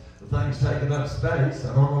albatross. The thing's taking up space.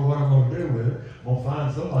 I don't know what I'm going to do with it. I'm going to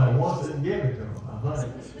find somebody who wants it and give it to them. I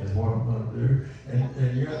think is what I'm going to do.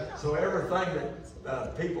 And so everything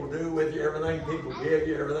that people do with you, everything people give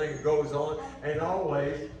you, everything that goes on, ain't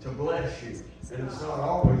always to bless you. And it's not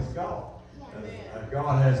always God.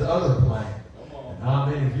 God has other plans. And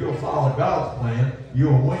I mean, if you'll follow God's plan,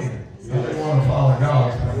 you'll win. You don't want to follow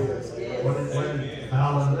God's plan.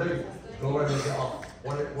 Hallelujah. Glory to God.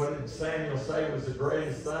 What did Samuel say was the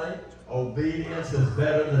greatest thing? Obedience is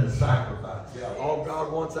better than sacrifice. All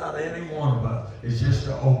God wants out of any one of us is just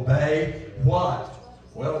to obey what?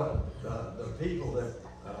 Well, the people that,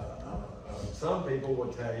 some people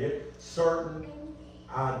will tell you, certain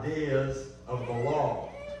ideas of the law.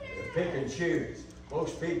 They pick and choose.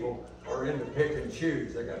 Most people are into pick and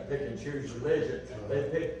choose. They got pick and choose religion. They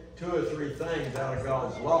pick 2 or 3 things out of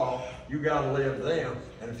God's law. You got to live them.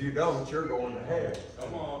 And if you don't, you're going to hell.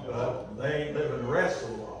 Come on. But they ain't living the rest of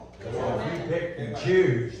the law. So if you pick and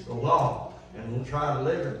choose the law and try to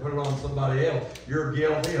live it, put it on somebody else, you're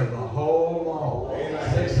guilty of the whole law.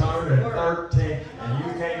 613, and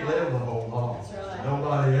you can't live the whole law.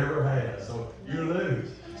 Nobody ever has. So you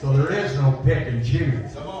lose. So there is no pick and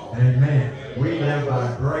choose. Amen. We live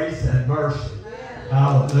by grace and mercy.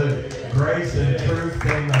 Hallelujah. Grace and truth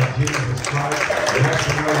came by Jesus Christ. That's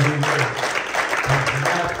the way we live.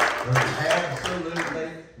 There's absolutely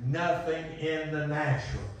nothing in the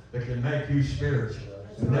natural that can make you spiritual.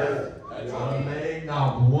 Nothing.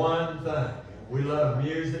 Not one thing. We love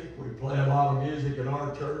music. We play a lot of music in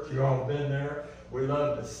our church. You all have been there. We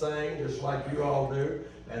love to sing just like you all do.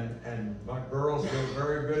 And my girls do a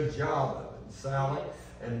very good job of it. And Sally.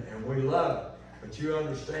 And we love it. But you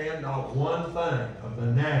understand, not one thing of the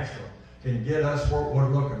natural can get us what we're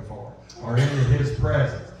looking for or into His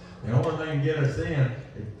presence. The only thing can get us in,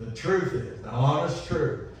 the truth is, the honest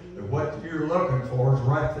truth, that what you're looking for is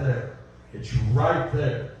right there. It's right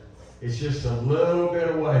there. It's just a little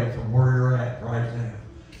bit away from where you're at right now.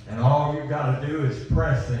 And all you've got to do is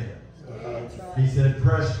press in. He said,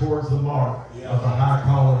 press towards the mark of the high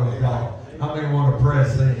calling of God. How many want to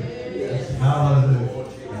press in? Hallelujah.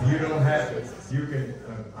 And you don't have to. You can,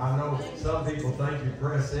 I know some people think you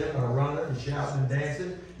press in by running and shouting and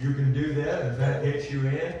dancing. You can do that. If that gets you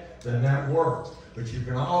in, then that works. But you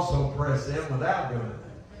can also press in without doing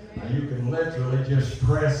that. Now, you can literally just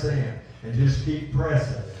press in and just keep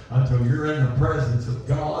pressing until you're in the presence of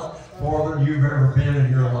God farther than you've ever been in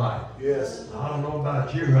your life. Yes. I don't know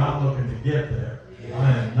about you. I'm looking to get there.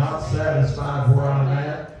 I am not satisfied where I'm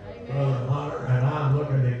at, Brother Hunter, and I'm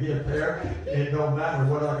looking to get there. It don't matter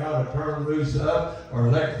what I got to turn loose of or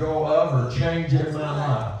let go of or change in my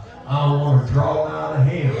life. I want to draw nigh to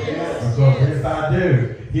Him. Because if I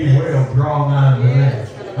do, He will draw nigh to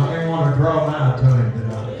me. How many want to draw nigh to Him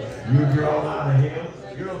tonight? You draw nigh to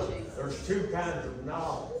Him. You know, there's two kinds of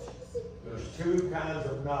knowledge. There's two kinds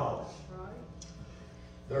of knowledge.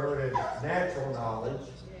 There is natural knowledge,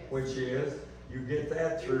 which is you get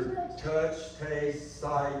that through touch, taste,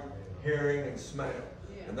 sight, hearing, and smell.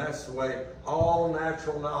 And that's the way all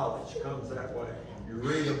natural knowledge comes that way. You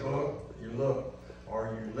read a book, you look,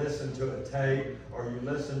 or you listen to a tape, or you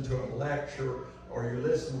listen to a lecture, or you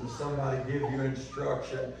listen to somebody give you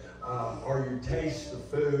instruction, or you taste the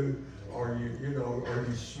food, or or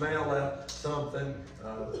you smell at something.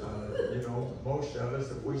 Most of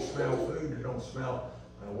us, if we smell food, it don't smell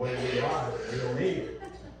the way we like, we don't eat it.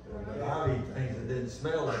 But I've eaten things that didn't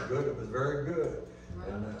smell that good. It was very good.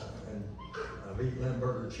 And I've eaten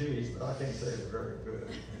Limburger cheese, but I can't say it's very good.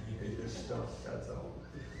 It just stunk, that's all.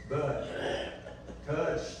 But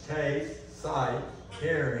touch, taste, sight,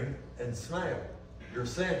 hearing, and smell. Your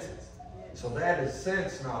senses. So that is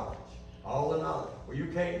sense knowledge. All the knowledge. Well, you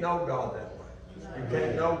can't know God that way. You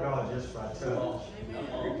can't know God just by touch.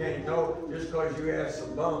 You can't know, just because you have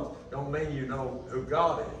some bumps, don't mean you know who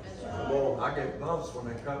God is. I get bumps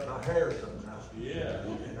when they cut my hair sometimes. Yeah.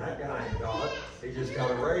 And that guy ain't God. He just got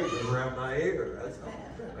a razor around my ear. That's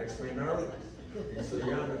all. Makes me nervous. So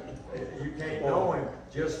you can't know Him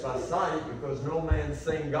just by sight because no man's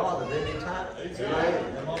seen God at any time.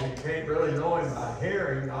 You can't really know Him by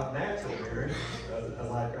hearing, not natural hearing,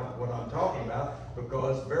 like what I'm talking about,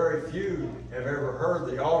 because very few have ever heard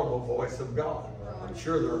the audible voice of God. I'm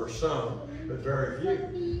sure there are some, but very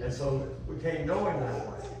few. And so we can't know Him that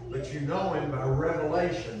way. But you know Him by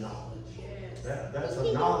revelation knowledge. That's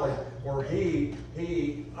a knowledge where He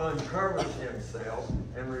uncovers Himself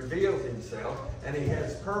and reveals Himself, and He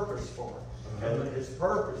has purpose for it. And His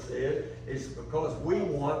purpose is because we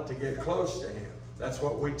want to get close to Him. That's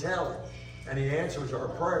what we tell Him. And He answers our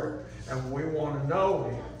prayer. And we want to know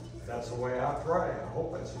Him. That's the way I pray. I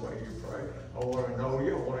hope that's the way you pray. I want to know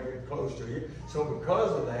You. I want to get close to You. So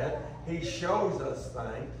because of that, He shows us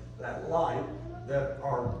things, that light, that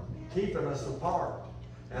are keeping us apart.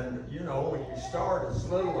 And when you start as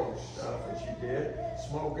little old stuff as you did,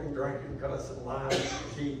 smoking, drinking, cussing, lying,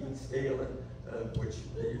 cheating, stealing, which,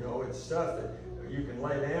 it's stuff that you can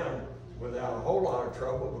lay down without a whole lot of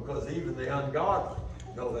trouble because even the ungodly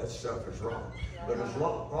know that stuff is wrong. But as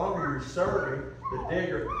longer you're serving,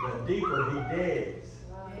 the deeper He digs.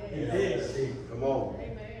 He digs deeper. Come on.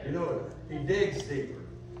 He digs deeper.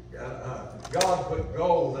 God put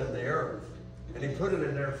gold in the earth, and He put it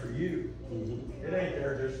in there for you. It ain't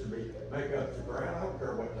there just to make up the ground. I don't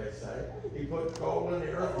care what they say. He put gold in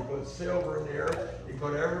the earth. He put silver in the earth. He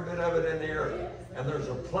put every bit of it in the earth. And there's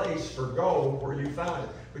a place for gold where you find it.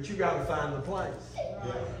 But you got to find the place.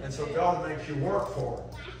 And so God makes you work for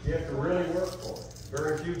it. You have to really work for it.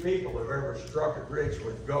 Very few people have ever struck it rich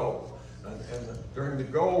with gold. And during the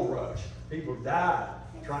gold rush, people died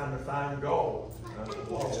trying to find gold.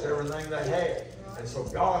 Lost everything they had. And so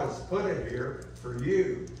God has put it here for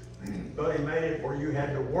you, but He made it where you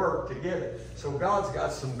had to work to get it. So God's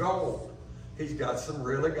got some gold. He's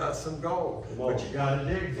really got some gold. But you got to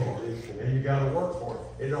dig for it, and you got to work for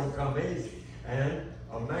it. It don't come easy. And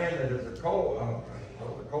a man that is a coal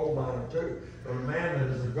miner too, but a man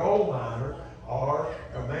that is a gold miner, or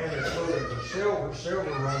a man that's looking for silver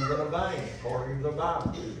runs in a vein, according to the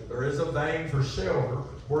Bible. There is a vein for silver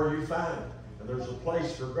where you find it. And there's a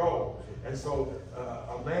place for gold. And so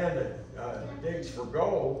a man that digs for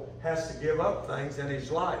gold has to give up things in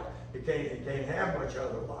his life. He can't have much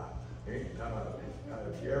other life.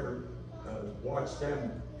 If you ever watch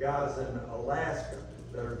them guys in Alaska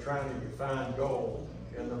that are trying to find gold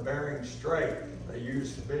in the Bering Strait, they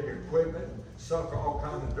use the big equipment and suck all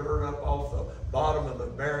kind of dirt up off the bottom of the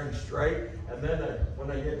Bering Strait, and then when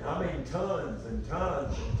they get, tons and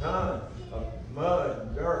tons and tons of mud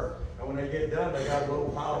and dirt, and when they get done, they got a little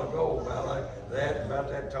pile of gold about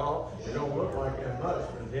that tall. It don't look like that much,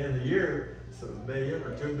 but at the end of the year, it's $1 million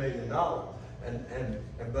or $2 million.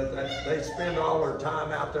 But they spend all their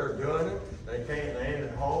time out there doing it. They ain't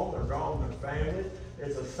at home. They're gone with their families.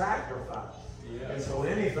 It's a sacrifice. Yeah. And so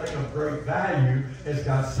anything of great value has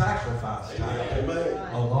got sacrifice time.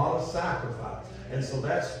 A lot of sacrifice. And so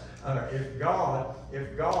that's if God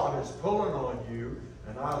is pulling on you,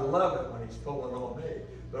 and I love it when He's pulling on me.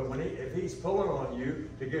 But if He's pulling on you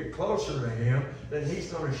to get closer to Him, then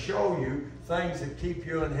He's going to show you things that keep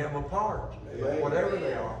you and Him apart, whatever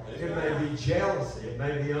they are. It may be jealousy. It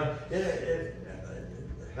may be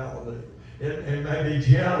hallelujah. It may be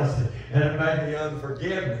jealousy, and it may be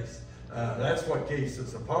unforgiveness. That's what keeps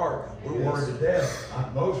us apart. We're worried to death.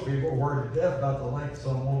 Most people are worried to death about the length of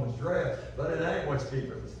some woman's dress, but it ain't what's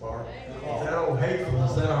keeping us apart. It's that old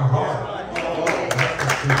hatefulness in our heart.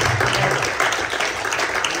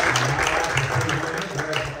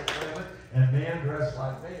 And men dress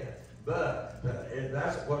like men. But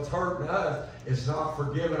that's what's hurting us. It's not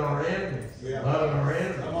forgiving our enemies, loving our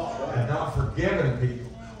enemies, and not forgiving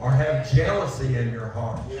people, or have jealousy in your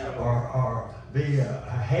heart, or be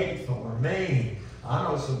hateful or mean. I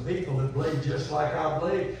know some people that bleed just like I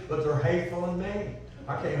bleed, but they're hateful and mean.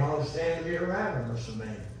 I can't hardly stand to be around them. They're so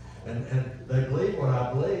mean. And they believe what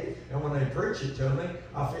I believe, and when they preach it to me,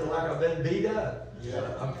 I feel like I've been beat up.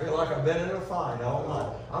 I feel like I've been in a fight all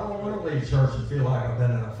night. I don't want to leave church and feel like I've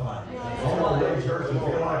been in a fight. I want to leave church and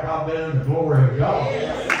feel like I've been in the glory of God. And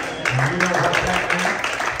you know what that means?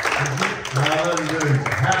 Hallelujah.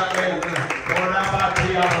 Hallelujah. Lord, how about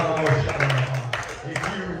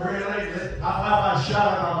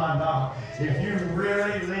if you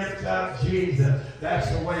really lift up Jesus, that's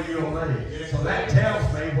the way you'll live. So that tells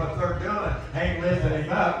me what they're doing ain't lifting Him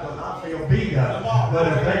up, because I feel beat up. But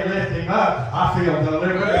if they lift Him up, I feel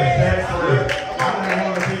delivered and set free. I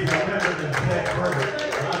want to be delivered and set free.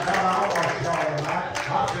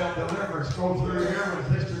 I felt deliverance go through here when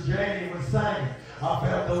Sister Janie was singing. I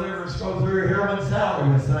felt deliverance go through here when Sally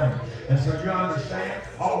was singing. And so you understand,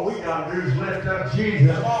 all we got to do is lift up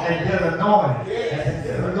Jesus and get anointed. And to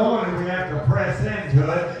get anointed, we have to press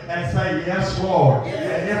into it and say, yes, Lord.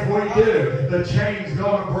 And if we do, the chain's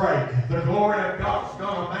going to break. The glory of God's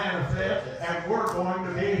going to manifest, and we're going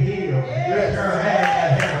to be healed. Lift your hand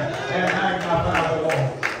at Him and magnify the Lord.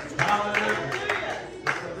 Hallelujah.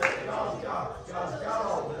 God's got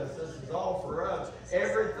all this. This is all for us.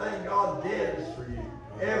 Everything God did is for you.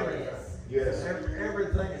 Everything. Yes.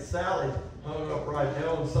 Everything that Sally hung up right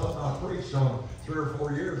now on something I preached on 3 or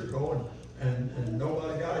 4 years ago, and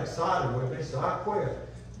nobody got excited with me, so I quit.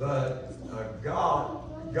 But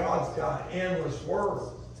God's got endless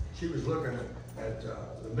words. She was looking at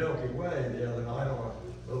the Milky Way the other night on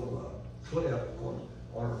a little clip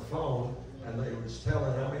on her phone, and they was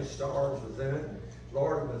telling how many stars was in it.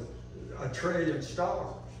 Lord, it was 1 trillion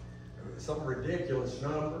stars. It was some ridiculous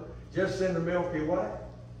number just in the Milky Way.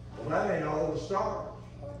 Well, that ain't all the stars.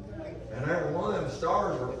 And every one of them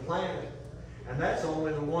stars are planets. And that's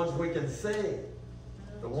only the ones we can see.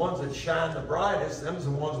 The ones that shine the brightest, them's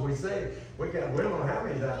the ones we see. We don't know how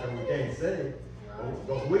many out there we can't see.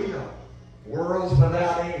 But we know. Worlds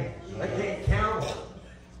without end. They can't count them.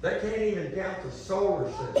 They can't even count the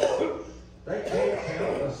solar system. They can't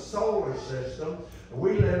count the solar system.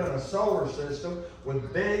 We live in a solar system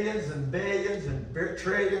with billions and billions and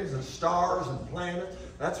trillions of stars and planets.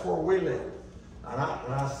 That's where we live. And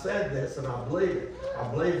I said this, and I believe it. I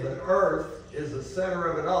believe that Earth is the center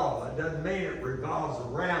of it all. That doesn't mean it revolves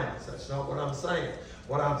around us. That's not what I'm saying.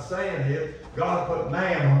 What I'm saying is God put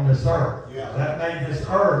man on this earth. That made this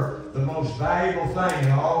earth the most valuable thing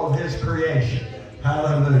in all of His creation.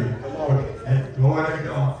 Hallelujah. And glory to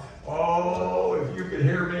God. Oh, if you could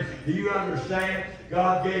hear me, do you understand?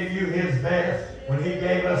 God gave you His best. When He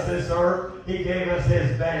gave us this earth, He gave us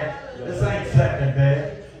His best. This ain't second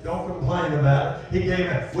best. Don't complain about it. He gave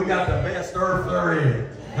it. We got the best earth there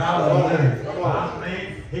is. Hallelujah.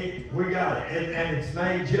 I mean, we got it. And it's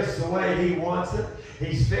made just the way He wants it.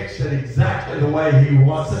 He's fixed it exactly the way He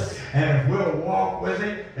wants it. And if we'll walk with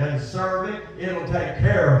Him and serve Him, it'll take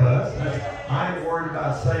care of us. I ain't worried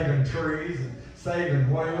about saving trees and saving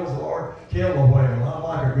whales, Lord, kill a whale. I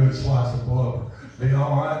like a good slice of blubber. Be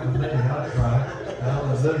all right with me. I'll try it.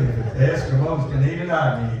 Hallelujah. If the Eskimos can eat it,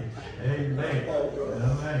 I can eat it. Amen.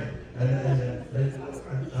 Amen.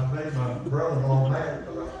 And I made my brother-in-law mad.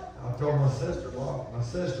 I told my sister-in-law, I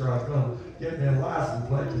was going to get me a license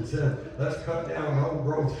plate that said, let's cut down an old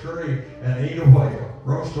growth tree and eat a whale,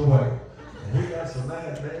 roast a whale. And he got so mad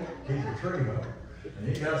at me, he's a tree hugger. And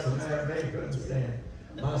he got so mad at me, he couldn't stand it.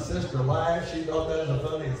 My sister laughed, she thought that was the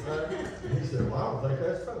funniest thing. And he said, well, I don't think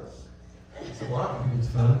that's funny. I said, well, I think it's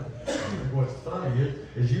funny. What's funny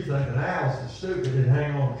is you think an owl's is stupid and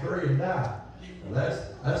hang on a tree and die. Well,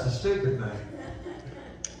 that's a stupid man.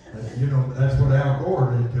 You know, that's what Al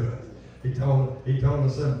Gore did to us. He told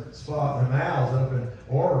us in spotting them owls up in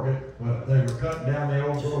Oregon, well, they were cutting down the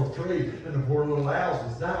old growth trees, and the poor little owls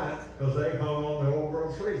was dying because they hung on the old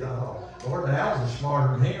growth trees. I thought, Lord, the owls are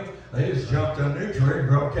smarter than him. They just jumped on a new tree and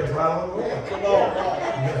kept right on the way. Come on.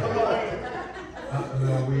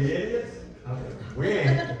 Are we idiots? We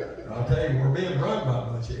ain't. I'll tell you, we're being run by a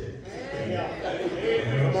bunch of idiots. You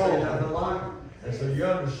don't say nothing like it. And so you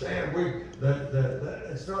understand that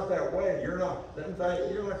it's not that way. You don't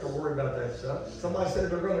have to worry about that stuff. Somebody said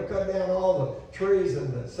they're going to cut down all the trees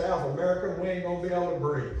in South America and we ain't going to be able to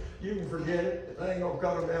breathe. You can forget it. They ain't going to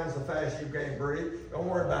cut them down so fast you can't breathe. Don't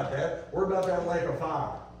worry about that. Worry about that lake of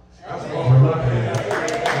fire. That's what we're looking at. That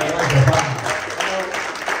lake of fire.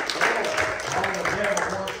 All the devil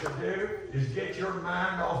wants to do is get your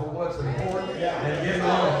mind off of what's important and get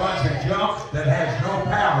on a bunch of junk that has no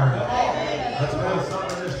power in it. That's why some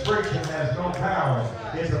of this preaching has no power.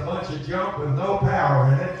 It's a bunch of junk with no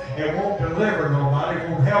power in it. It won't deliver nobody. It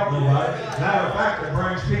won't help nobody. Matter of fact, it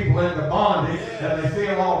brings people into bondage and they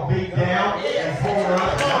feel all beat down and tore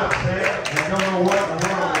up and upset and don't know what in the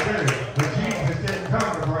world to do. But Jesus didn't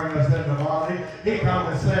come to bring us into bondage. He came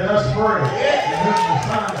to set us free. And who the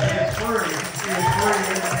Son sets free is free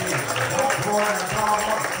indeed. Glory to God.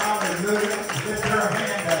 Hallelujah. Lift your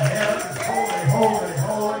hand to heaven. Holy,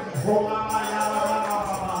 holy, holy.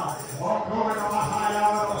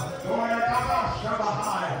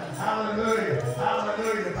 Hallelujah.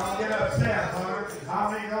 Hallelujah. Don't get upset, Hunter.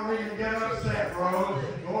 Don't even get upset, Rose.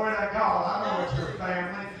 Glory to God. I know it's your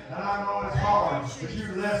family, and I know it's hard, but you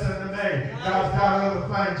listen to me. God's got other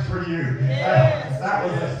things for you. That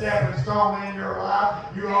was a stepping stone in your life.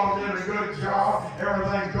 You all did a good job.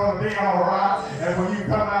 Everything's going to be all right. And when you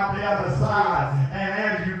come out the other side, and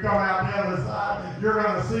as you come out the other side, you're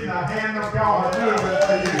going to see the hand of God moving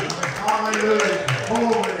for you. Hallelujah.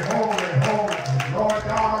 Holy, holy, holy. Lord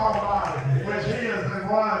God Almighty, which is and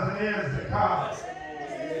was and is to come.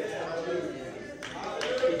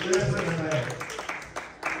 Listen to me.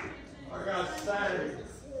 I got saved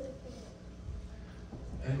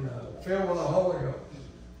and filled with the Holy Ghost.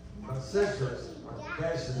 My sister, I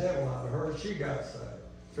cast the devil out of her. She got saved,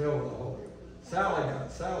 filled with the Holy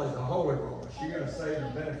Ghost. Sally's a holy woman. She got saved in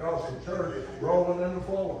the Pentecostal church, rolling in the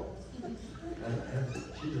floor. And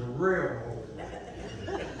she's a real holy woman.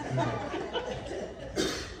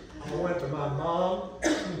 I went to my mom.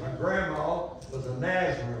 My grandma was a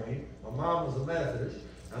Nazarene. My mom was a Methodist.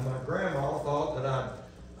 And my grandma thought that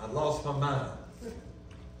I'd lost my mind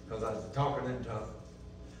because I was talking in tongues.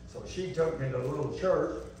 So she took me to a little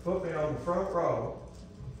church, put me on the front row,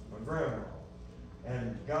 my grandma.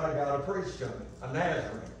 And God got a priest to me, a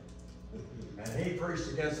Nazarene. And he preached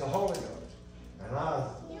against the Holy Ghost. And I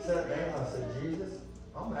sat there and I said, Jesus,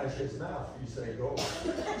 I'll mash his mouth if you say go.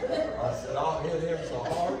 I said, I'll hit him so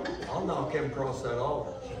hard, I'll knock him across that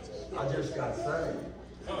altar. I just got saved.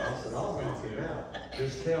 I said, I'll knock him out.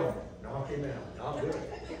 Just tell me, knock him out. I'll do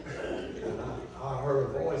it. And I heard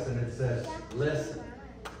a voice and it says, listen.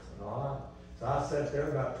 All right. So I sat there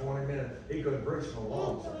about 20 minutes. He couldn't preach no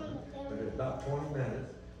long sermon, but it was about 20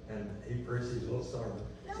 minutes, and he preached his little sermon.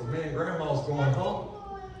 So me and Grandma's going home.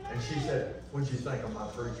 And she said, what'd you think of my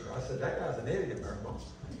preacher? I said, that guy's an idiot, Grandma.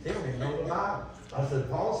 He don't even know the Bible. I said,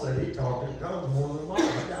 Paul said he talked in tongues more than mine.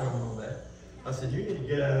 I don't know that. I said, you need to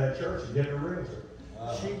get out of that church and get a realtor.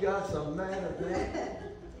 She got so mad at me.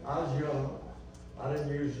 I was young. I didn't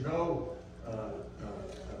use no, I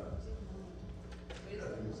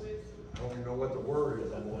don't even know what the word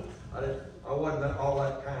is. I wasn't all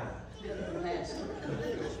that kind.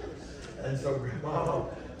 And so Mom,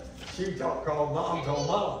 she called Mom, told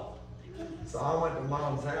Mom. So I went to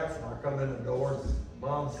Mom's house and I come in the door and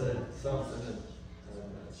Mom said something and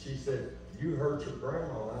she said, you hurt your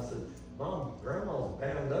grandma. And I said, Mom, Grandma's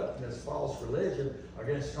bound up in this false religion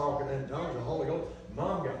against talking in tongues, the Holy Ghost.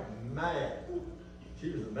 Mom got mad.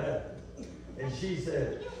 She was a Methodist. And she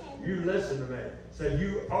said, you listen to me. Said,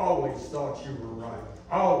 you always thought you were right.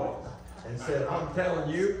 Always. and said, I'm telling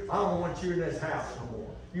you, I don't want you in this house no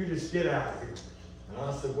more. You just get out of here. And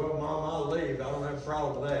I said, well, Mom, I'll leave. I don't have a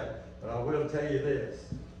problem with that. But I will tell you this.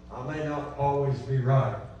 I may not always be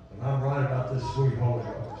right, but I'm right about this sweet Holy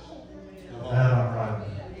Ghost. That I'm right about.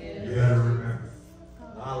 You better remember.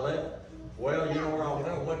 I left. Well, you know where I went?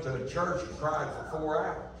 I went to a church and cried for 4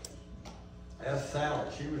 hours. Asked Sally,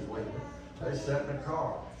 she was with me. They sat in the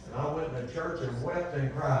car. And I went in the church and wept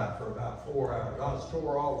and cried for about 4 hours. I was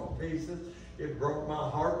tore all to pieces. It broke my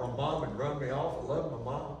heart. My mom had run me off. I love my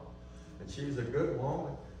mom. And she was a good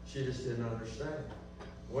woman. She just didn't understand.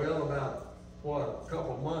 Well, about, a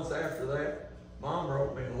couple months after that, Mom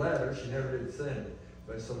wrote me a letter. She never did send it.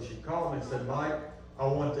 But so she called me and said, Mike, I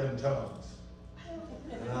want them tongues.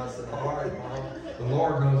 And I said, all right, Mom, the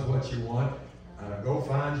Lord knows what you want. Go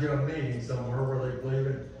find you a meeting somewhere where they believe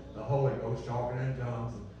in the Holy Ghost, talking in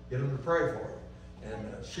tongues, and get them to pray for you.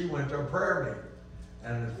 And she went to a prayer meeting.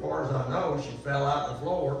 And as far as I know, she fell out on the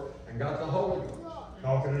floor and got the Holy Ghost,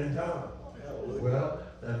 talking in tongues. Well,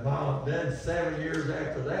 then 7 years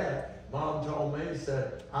after that, Mom told me,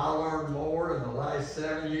 said, I learned more in the last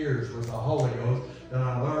 7 years with the Holy Ghost than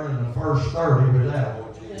I learned in the first 30 without it.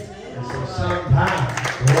 And so sometimes,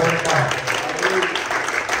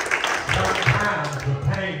 sometimes the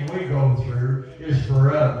pain we go through is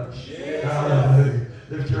for others. Hallelujah.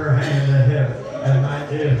 Lift your hand to heaven. And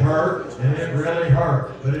it hurt, and it really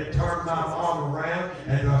hurt. But it turned my mom around,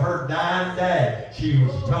 and to her dying day, she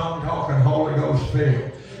was tongue-talking, Holy Ghost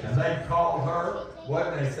filled. And they called her,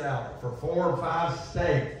 wasn't they, Sally, for 4 or 5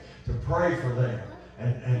 states to pray for them.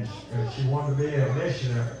 And she wanted to be a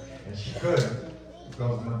missionary, and she couldn't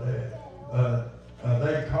because of my dad.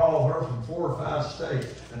 They called her from 4 or 5 states,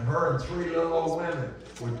 and her and 3 little old women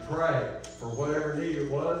would pray for whatever need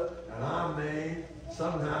it was. And I mean,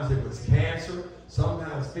 sometimes it was cancer.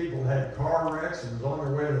 Sometimes people had car wrecks and was on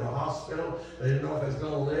their way to the hospital. They didn't know if they was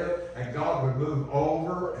going to live. And God would move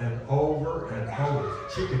over and over and over.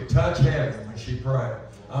 She could touch heaven when she prayed.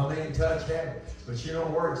 I mean, touch heaven. But you know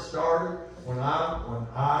where it started? When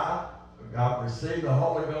I got received the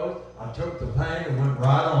Holy Ghost, I took the pain and went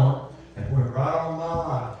right on. And went right on my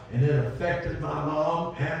life. And it affected my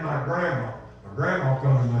mom and my grandma. My grandma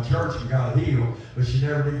came to my church and got healed, but she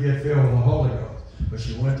never did get filled with the Holy Ghost. But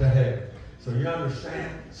she went to heaven. So you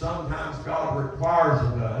understand, sometimes God requires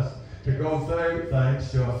of us to go through things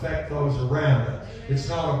to affect those around us. It's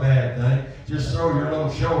not a bad thing. Just throw your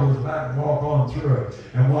little shoulders back and walk on through it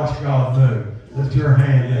and watch God move. Lift your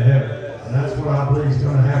hand to heaven. And that's what I believe is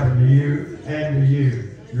going to happen to you and to you.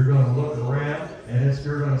 You're going to look around and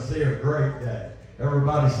you're going to see a great day.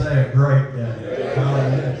 Everybody say a great day.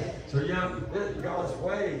 Hallelujah. So God's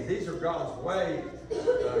ways, these are God's ways.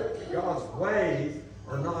 God's ways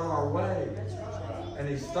are not our ways. And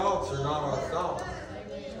His thoughts are not our thoughts.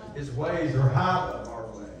 His ways are high above our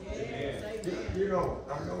ways. You know,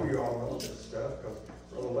 I know you all know this stuff because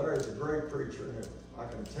Brother Larry's a great preacher and I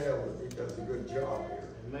can tell that he does a good job here.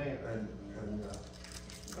 Amen. And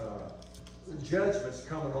the judgment's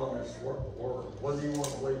coming on this world, whether you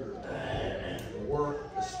want to believe it or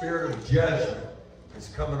not. The spirit of judgment is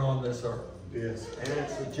coming on this earth. Yes. And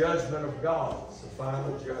it's the judgment of God. It's the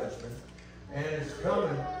final judgment. And it's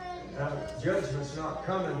coming. Judgment's not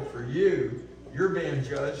coming for you. You're being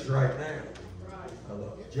judged right now.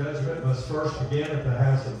 Judgment must first begin at the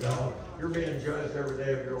house of God. You're being judged every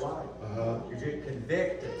day of your life. You get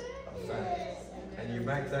convicted of things. And you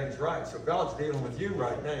make things right. So God's dealing with you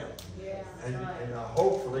right now. And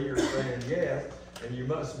hopefully you're saying yes. And you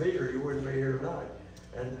must be or you wouldn't be here tonight.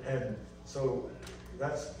 And so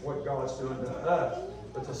that's what God's doing to us.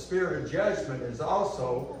 But the spirit of judgment is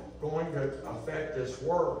also going to affect this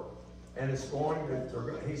world. And He's going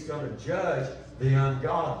to judge the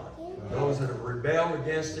ungodly. Those that have rebelled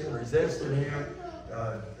against Him, resisted Him,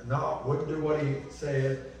 wouldn't do what He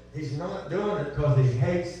said. He's not doing it because He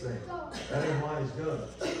hates them. That ain't why He's doing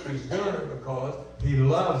it. He's doing it because He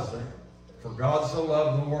loves them. For God so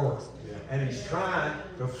loved the world. And He's trying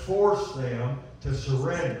to force them to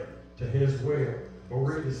surrender to His will. Go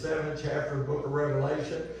read the 7th chapter of the book of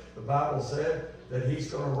Revelation. The Bible said that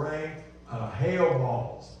He's going to rain hail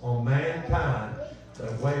balls on mankind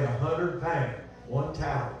that weigh 100 pounds, 1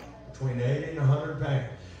 tower, between 80 and 100 pounds.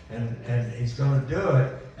 And He's going to do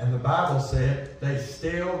it. And the Bible said they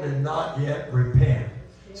still did not yet repent.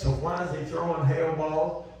 So why is He throwing hail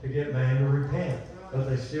balls? To get man to repent. But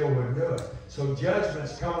they still wouldn't do it. So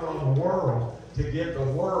judgment's coming on the world to get the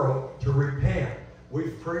world to repent.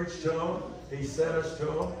 We've preached to them He sent us to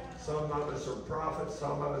them. Some of us are prophets,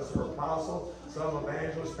 some of us are apostles, some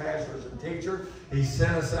evangelists, pastors, and teachers. He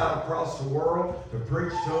sent us out across the world to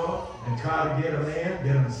preach to them and try to get them in,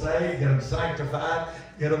 get them saved, get them sanctified,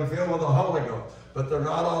 get them filled with the Holy Ghost. But they're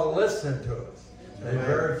not all listening to us.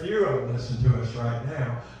 Very few of them listen to us right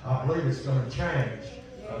now. I believe it's going to change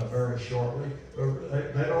very shortly.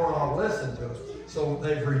 They don't all listen to us. So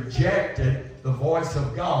they've rejected the voice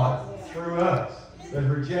of God through us. They've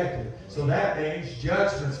rejected. So that means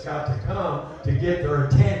judgment's got to come to get their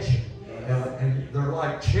attention. And they're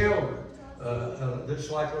like children.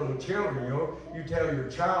 Just like little children, you know. You tell your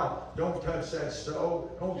child, don't touch that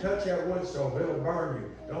stove. Don't touch that wood stove. It'll burn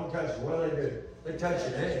you. Don't touch it. What do they do? They touch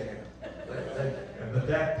it anyhow. But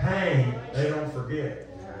that pain, they don't forget.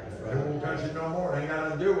 They won't touch it no more. They ain't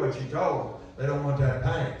got to do what you told them. They don't want that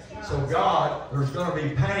pain. So God, there's going to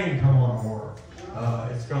be pain come on the world.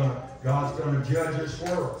 God's going to judge this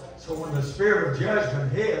world. So when the spirit of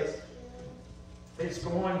judgment hits, it's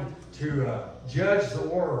going to judge the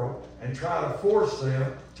world and try to force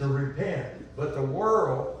them to repent. But the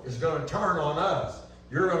world is going to turn on us.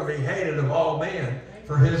 You're going to be hated of all men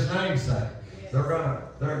for His name's sake. You're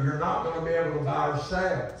not going to be able to buy or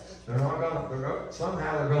sell.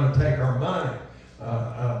 Somehow they're going to take our money.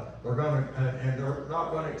 And they're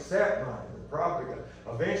not going to accept money. They're probably going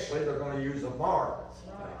to, eventually they're going to use a mark.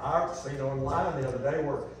 I've seen online the other day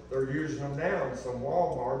where they're using them now in some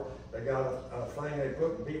Walmart. They got a thing they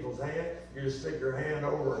put in people's hand. You just stick your hand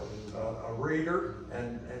over a reader,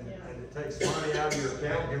 and it takes money out of your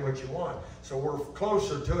account and get what you want. So we're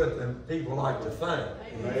closer to it than people like to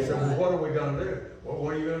think. So what are we going to do? Well,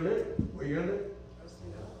 what are you going to do? What are you going to do?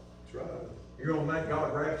 That's right. You're going to make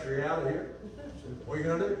God rapture you out of here? What are you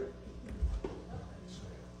going to do?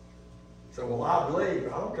 So, well, I believe.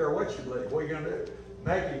 I don't care what you believe. What are you going to do?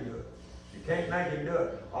 Make Him do it. You can't make Him do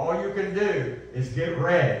it. All you can do is get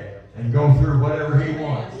ready and go through whatever He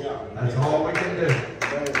wants. That's all we can do.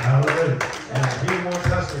 Hallelujah. And if He wants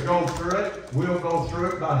us to go through it, we'll go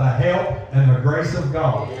through it by the help and the grace of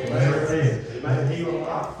God. There it is. And He will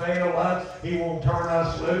not fail us. He won't turn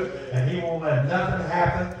us loose. And He won't let nothing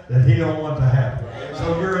happen that He don't want to happen.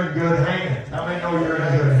 So you're in good hands. How many know you're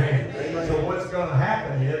in good hands? So what's going to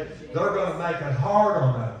happen is they're going to make it hard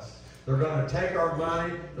on us. They're going to take our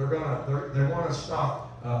money. They want to stop.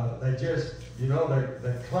 They just,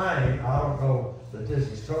 they claim, I don't know that this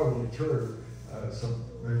is totally true. It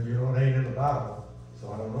ain't in the Bible,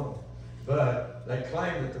 so I don't know. But they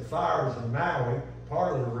claim that the fires in Maui,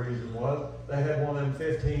 part of the reason was they had one of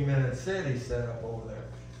them 15-minute cities set up over there.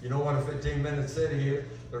 You know what a 15-minute city is?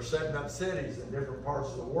 They're setting up cities in different parts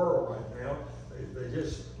of the world right now.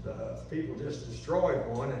 People just destroyed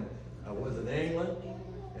one, and was it England?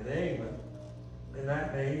 In England, and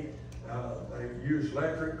that means they use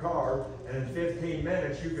electric cars, and in 15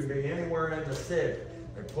 minutes you can be anywhere in the city.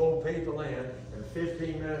 They pull people in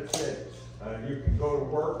 15-minute cities. You can go to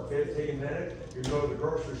work in 15 minutes. You can go to the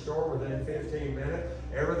grocery store within 15 minutes.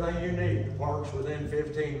 Everything you need, the parks within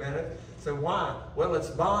 15 minutes. So why? Well, it's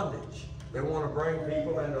bondage. They want to bring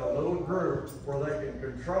people into a little group where they can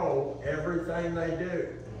control everything they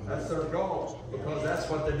do. That's their goal, because that's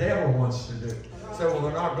what the devil wants to do. So, well,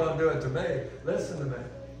 they're not going to do it to me. Listen to me.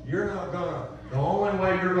 You're not going to, the only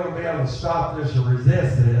way you're going to be able to stop this or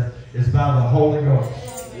resist this is by the Holy Ghost.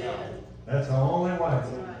 That's the only way.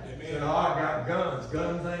 You know, I got guns.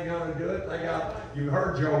 Guns ain't going to do it. You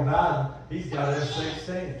heard Joe Biden. He's got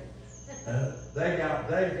F-16.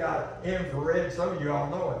 They've got infrared. Some of you all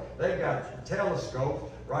know it. They've got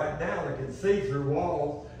telescopes right now that can see through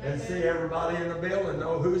walls and see everybody in the building,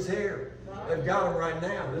 know who's here. They've got them right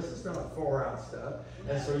now. This is not far-out stuff.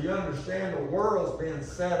 And so you understand the world's being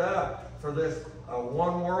set up for this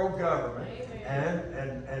one world government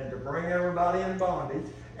and to bring everybody in bondage.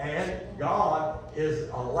 And God is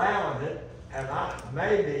allowing it, and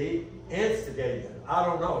maybe instigating it. I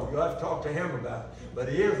don't know. You'll have to talk to Him about it. But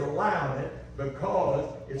He is allowing it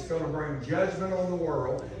because it's going to bring judgment on the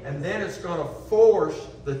world, and then it's going to force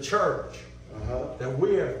the church. That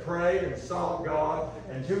we have prayed and sought God,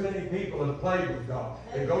 and too many people have played with God.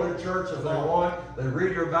 They go to church if they want, they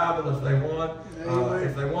read their Bible if they want,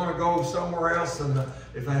 if they want to go somewhere else, and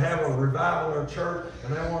if they have a revival in their church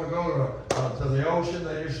and they want to go to the ocean,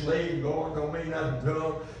 they just leave, go, don't mean nothing to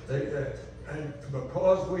them. And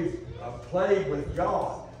because we've played with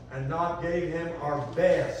God and not gave Him our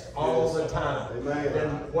best all the time,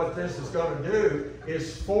 and what this is going to do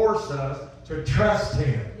is force us to trust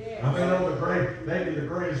Him. I mean, maybe the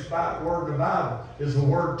greatest word in the Bible is the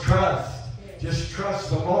word trust. Just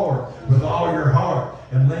trust the Lord with all your heart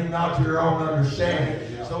and lean not to your own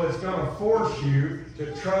understanding. So it's going to force you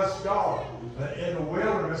to trust God. In the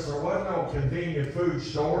wilderness, there wasn't no convenient food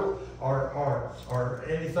store or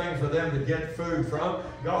anything for them to get food from.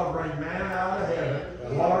 God rained manna out of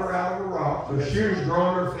heaven, water out of the rock, their shoes grow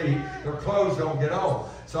on their feet, their clothes don't get on.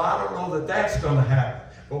 So I don't know that that's going to happen.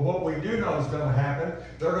 But what we do know is going to happen,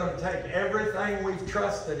 they're going to take everything we've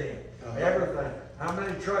trusted in. Everything. How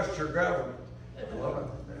many trust your government?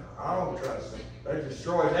 I don't trust them. They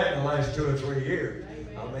destroyed that in the last 2 or 3 years.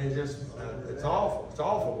 I mean, it's awful. It's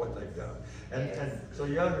awful what they've done. And so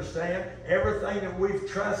you understand, everything that we've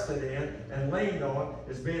trusted in and leaned on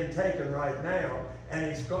is being taken right now,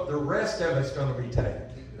 and the rest of it's going to be taken.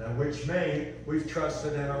 Now, which means we've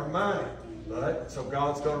trusted in our money, but so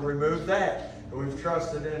God's going to remove that. We've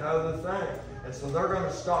trusted in other things, and so they're going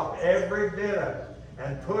to stop every bit of it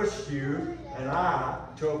and push you and I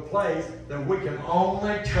to a place that we can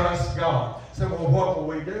only trust God. So, well, what will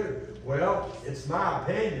we do? Well, it's my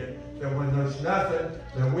opinion that when there's nothing,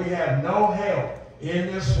 that we have no help in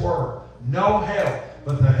this world, no help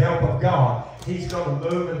but the help of God, He's going to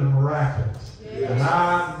move in the miraculous. Yes. And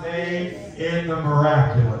I mean in the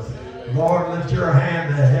miraculous. Lord, lift your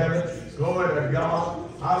hand to heaven. Glory to God.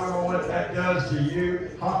 I don't know what that does to you.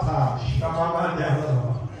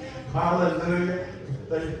 Hallelujah.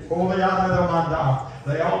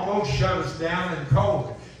 They almost shut us down in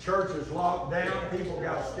COVID. Churches locked down. People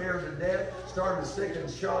got scared to death. Started sticking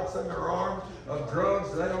shots in their arms of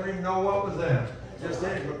drugs. They don't even know what was in them. Just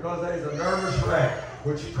in because they was a nervous wreck,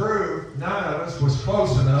 which proved none of us was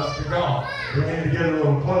close enough to God. We need to get a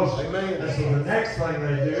little closer. Amen. And so the next thing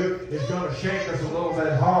they do is going to shake us a little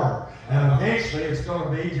bit harder. And eventually it's going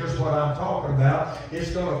to be just what I'm talking about.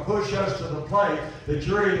 It's going to push us to the place that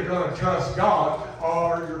you're either going to trust God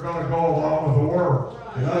or you're going to go along with the world.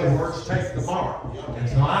 In other words, take the mark. And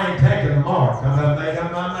so I ain't taking the mark. I've made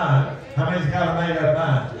up my mind. How many's got a made up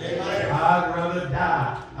mind? Amen. I'd rather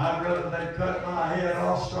die. I'd rather they cut my head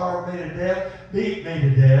off, starve me to death, beat me to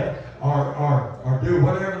death, or do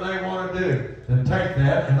whatever they want to do than take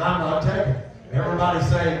that, and I'm not taking it. Everybody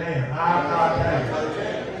say amen. I'm not taking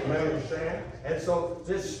it. You understand? And so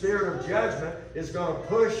this spirit of judgment is going to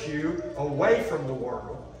push you away from the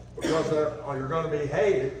world because you're going to be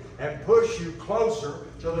hated and push you closer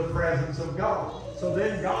to the presence of God. So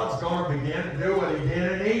then God's going to begin to do what He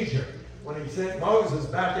did in Egypt. When He sent Moses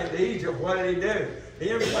back into Egypt, what did He do? He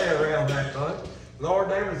didn't play around that much. Lord,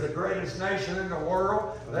 they was the greatest nation in the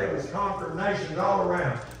world. They was conquered nations all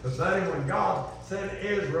around. But then when God sent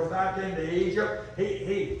Israel back into Egypt,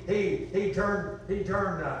 He turned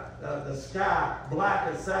the sky black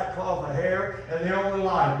as sackcloth of hair, and the only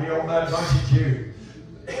light be on that bunch of Jews.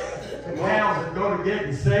 The cows would go to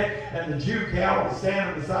getting sick, and the Jew cow would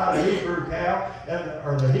stand beside a Hebrew cow,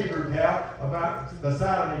 or the Hebrew cow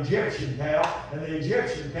beside an Egyptian cow, and the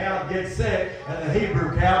Egyptian cow would get sick, and the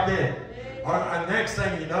Hebrew cow didn't. And next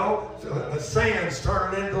thing you know, the sands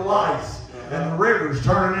turning into lice, and the rivers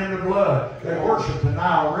turning into blood. They worshiped the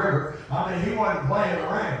Nile River. I mean, He wasn't playing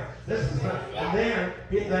around. And then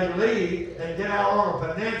they leave and get out on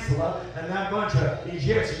a peninsula, and that bunch of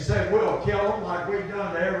Egyptians said, we'll kill them like we've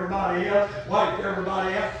done to everybody else, wiped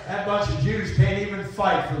everybody out. That bunch of Jews can't even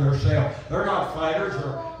fight for themselves. They're not fighters,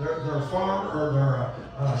 they're farmers, or they're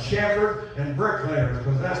shepherds and bricklayers,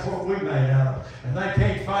 because that's what we made out of. And they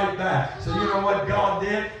can't fight back. So you know what God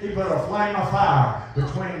did? He put a flame of fire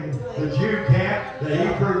between the Jew camp, the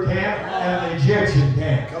Hebrew camp, and the Egyptian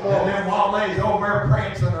camp. And then while they was over there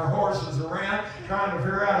prancing their horses around, trying to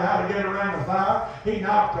figure out how to get around the fire, He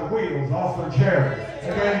knocked the wheels off their chariot. They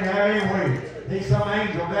didn't have any wheels. He's some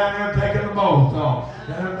angel down there taking the bolts off.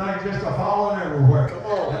 And everything's just falling everywhere.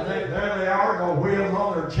 And there they are, no wheels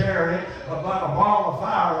on their chariot, about a ball of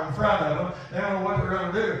fire in front of them. They don't know what they're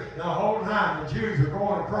going to do. And the whole time the Jews are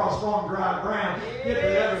going across one dry ground, get to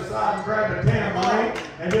the other side and grab a tambourine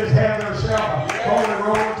and just have themselves a holy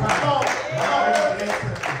roll time.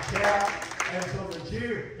 And so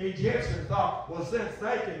the Egyptians thought, well, since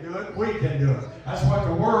they can do it, we can do it. That's what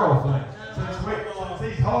the world thinks. Since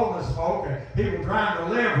these homeless folk and people trying to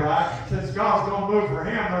live right, since God's going to move for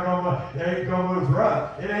him, they ain't going to move for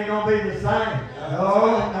us. It ain't going to be the same.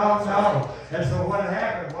 No. And so what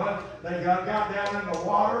happened was, they got down in the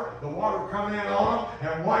water come in on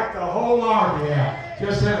them and wiped the whole army out.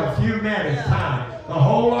 Just in a few minutes time. The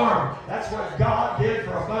whole army. That's what God did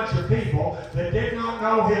for a bunch of people that did not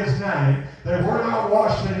know His name. They were not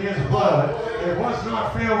washed in His blood. They was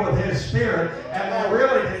not filled with His Spirit. And they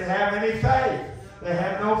really didn't have any faith. They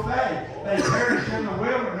had no faith. They perished in the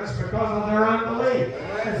wilderness because of their unbelief.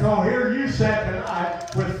 And so here you sit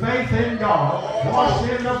tonight with faith in God, washed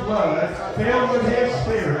in the blood, filled with His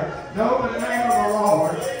Spirit, know the name of the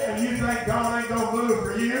Lord,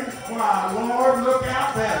 Why, Lord, look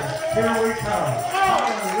out there. Here we come.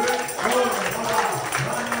 Hallelujah. Hallelujah.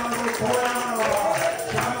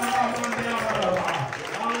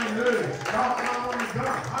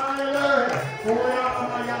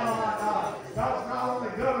 God's not only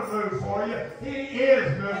going to move for you, He is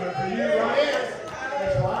moving for you right now. And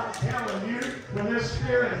so I'm telling you, when this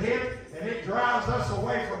Spirit hits and it drives us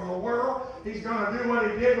away from the world, He's going to do what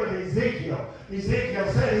He did with Ezekiel.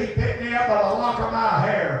 Ezekiel said, He picked me up by the lock of my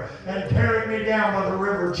hair and carried me down by the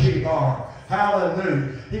river Chebar.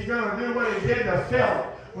 Hallelujah. He's going to do what He did to Philip.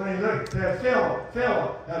 When he looked at Philip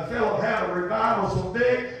had a revival so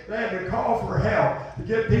big, they had to call for help to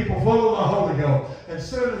get people full of the Holy Ghost. As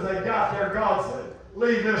soon as they got there, God said,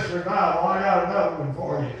 leave this revival. I got another one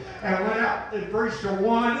for you. And went out and preached to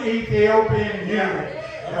one Ethiopian eunuch.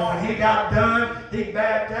 And when he got done, he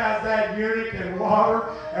baptized that eunuch in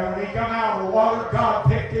water. And when he come out of the water, God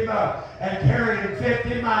picked him up and carried him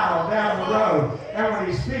 50 miles down the road. And when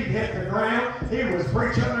his feet hit the ground, he was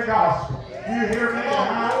preaching the gospel. You hear me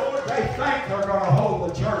tonight? They think they're going to hold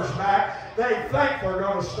the church back. They think they're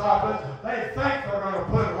going to stop us. They think they're going to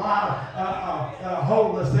put a lot of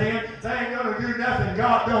hold us in. They ain't going to do nothing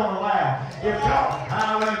God don't allow. If God,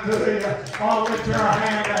 hallelujah, I'll lift your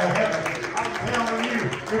hand to heaven. I'm telling you,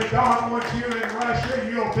 if God wants you in Russia,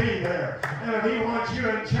 you'll be there. And if He wants you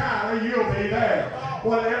in China, you'll be there.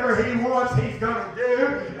 Whatever He wants, He's going to do,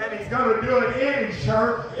 and He's going to do it in His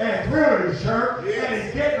church and through His church, and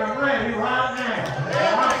He's getting them ready right now.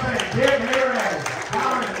 And I'm saying, get me ready.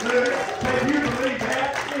 Hallelujah. Can you believe that?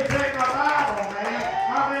 It's in the Bible, man.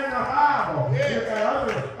 I'm in the Bible. If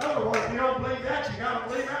other words, if you don't believe that, you got to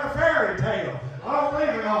believe in a fairy tale. I don't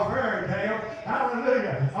believe in no fairy tale.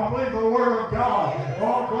 Hallelujah. I believe the Word of God.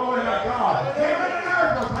 Oh, glory to God. Heaven and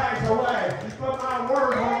earth will pass away, but my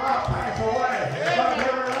Word will not pass away. But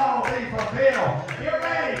never it all be fulfilled. Get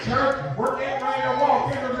ready, church. We're getting ready to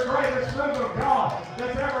walk into the greatest move of God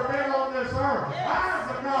that's ever been on this earth. Eyes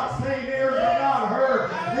have not seen, ears have not heard,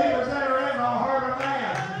 neither enter in the heart of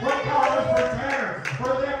man. What God is prepared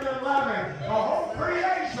for them that love Him. The whole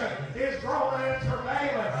creation is growing and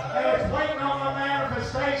travailing, and it's waiting on the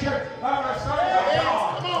manifestation of the sons of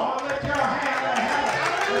God. Oh, lift your hand to heaven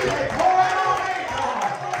and say, pour it on me, God.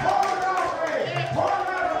 Pour it on me. Pour it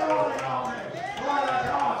on me. Glory to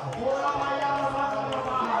God.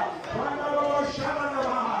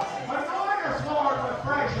 Anoint us, Lord, with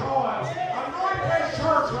fresh oil. Anoint this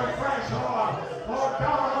church with fresh oil. Lord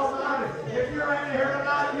God Almighty, if you're in here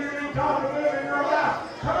tonight, you need God to move in your life.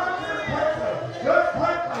 Come up here quickly. Do it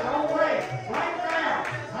quickly. Don't wait. Right now.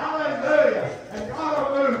 Hallelujah. And God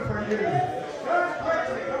will move for you. Do it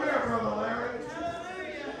quickly. Come here, Brother Larry.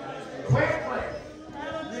 Quickly.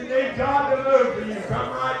 You need God to move for you. Come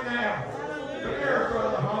right now. Come here,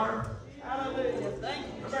 Brother Hunter. Hallelujah. Thank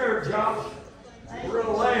you. Come here, Josh. We're going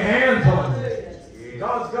to lay hands on you.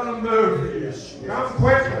 God's going to move for you. Come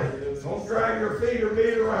quickly. Don't drag your feet or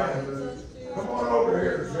beat around. Come on over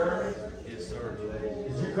here, Jeremy. Yes, sir.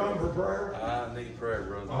 Did you come for prayer? I need prayer,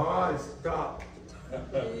 brother. All right, stop.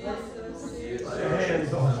 Yes, Lay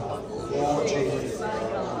hands on you. Lord Jesus.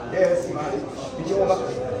 Yes,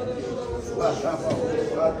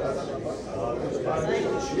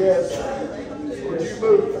 yes. Would you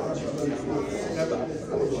move?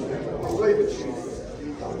 Believe it, Jesus.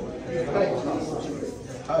 Thank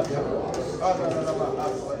you.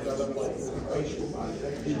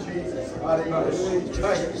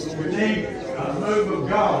 You need a move of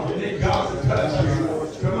God. You need God to touch you.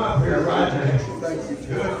 Come up here right now.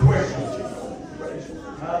 Good question.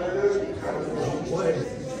 Hallelujah. Please.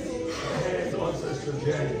 Hands on Sister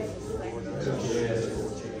Jenny.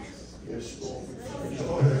 Yes.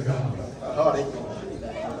 Glory to God.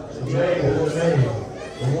 The name.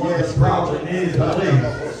 The one that probably needs the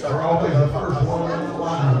least. They're always the first one in the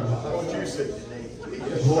line.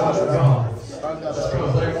 Glory to God.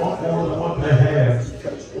 Because they want more than what they have.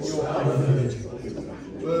 Hallelujah.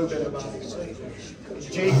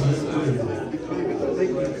 Jesus.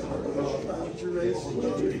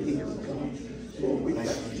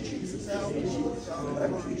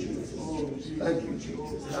 Thank you,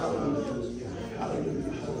 Jesus. Hallelujah.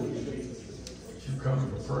 You come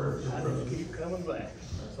for prayer. Keep coming back.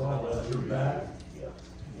 That's all that you're back.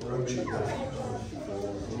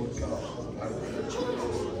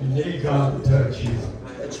 You need God to touch you.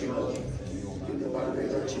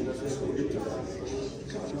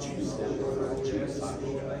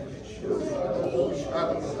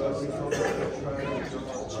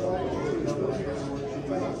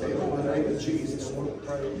 Jesus,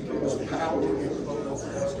 give us power.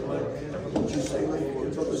 Would you say, Lord,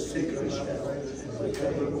 for the sick and the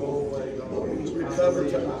Recover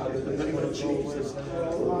tonight in the name of Jesus.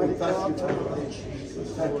 We thank you tonight, Jesus.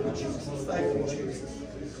 Thank you, Jesus. Thank you, Jesus.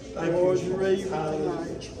 Thank you, Jesus.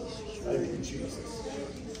 Hallelujah. Thank you, Jesus.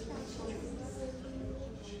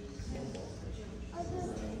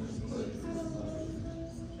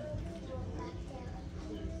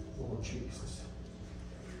 Lord Jesus.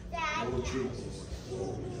 Lord Jesus.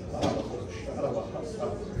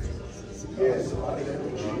 Yes,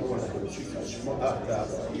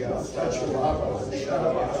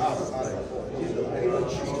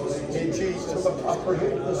 in Jesus, from the top of your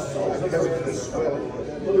head to the sole of everything swelling.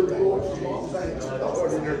 Lord Jesus,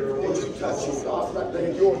 Lord, that you touch your God right there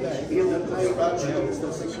in your name, in the name of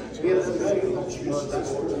Jesus, in the name of Jesus.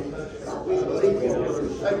 God, we believe in you.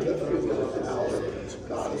 Thank you for your power.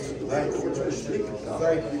 God, thank you for speaking.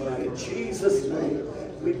 Thank you in Jesus' name.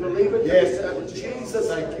 We believe it. Yes, Jesus.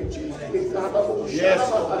 Thank you, Jesus. Yes.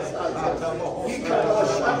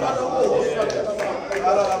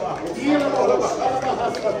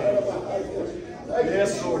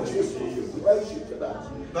 Yes, Lord Jesus. Praise you tonight.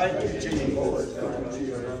 Thank you, Jesus.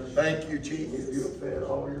 Thank you, Jesus. You fed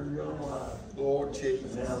all your young life. Lord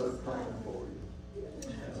Jesus. Now they're praying for you.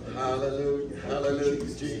 Hallelujah.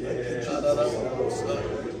 Hallelujah, Jesus.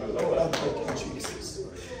 Thank you, Jesus.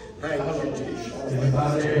 Thank you, Jesus.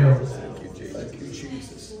 Anybody else? Thank you, Jesus. Thank you,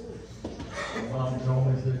 Jesus. My mom told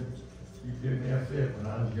me that you gave me a fit when I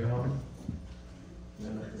was young.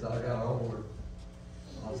 And as I got older,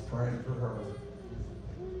 I was praying for her.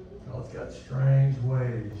 God's got strange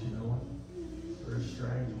ways, you know. Very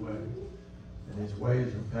strange ways. And his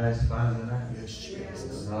ways are past finding out. Yes,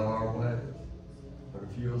 Jesus. They're not our ways. But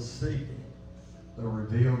if you'll seek him, they're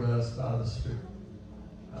revealed to us by the Spirit.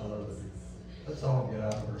 Hallelujah. Let's all get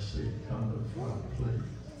out of our seat and come to the front, please.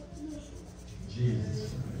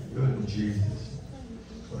 Jesus. Do it in Jesus.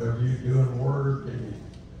 Whatever you do in word or deed,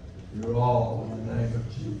 do it all in the name of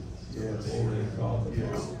Jesus. Yes. Glory to God.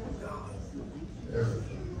 Yes.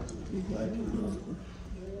 Everything. Thank you.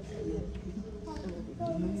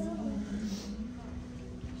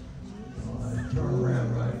 All right, turn around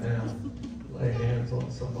right now. Lay hands on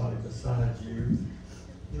somebody beside you.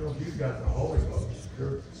 You know, if you've got the Holy Ghost,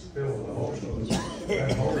 you're filled with the Holy Ghost.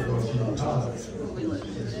 That Holy Ghost in your tongue is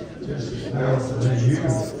just as powerful in you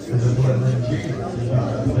as it was in Jesus. If you believe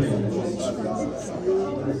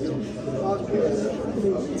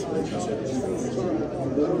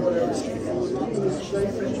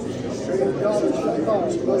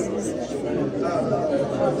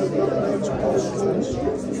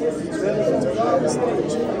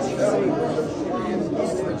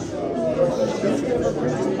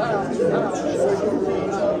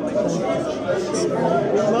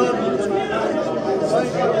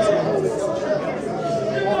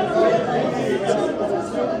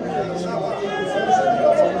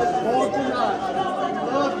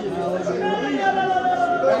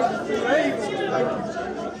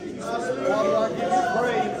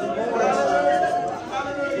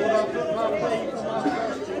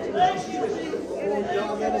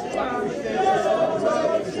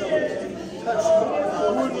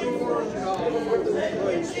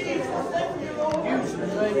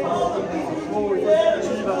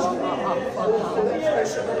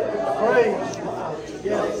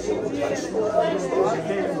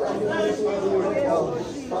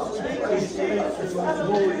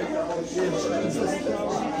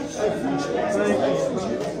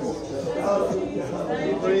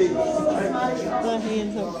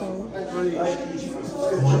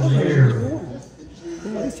one year,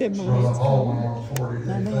 Brother Hall went on a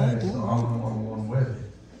 40-day fast, so I went on one with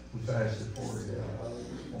him. We fasted 40 days.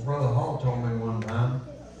 Well, Brother Hall told me one time,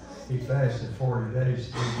 he fasted 40 days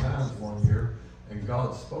 3 times one year, and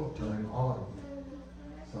God spoke to him audibly.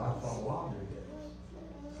 So I thought, well, I'll do this.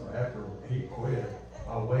 So after he quit,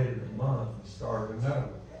 I waited a month and started another.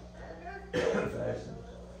 Fasted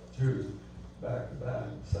 2 back to back.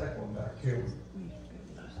 The second one got killed.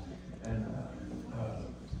 And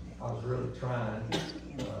I was really trying to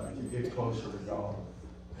get closer to God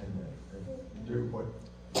and do what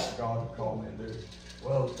God called me to do.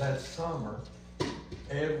 Well, that summer,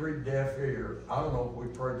 every deaf ear, I don't know if we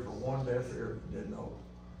prayed for one deaf ear that didn't open.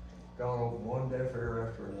 God opened one deaf ear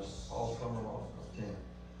after another, all summer long.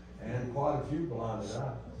 And quite a few blinded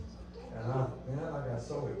eyes. And I got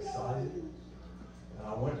so excited. And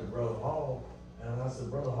I went to Brother Hall, and I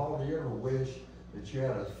said, Brother Hall, do you ever wish that you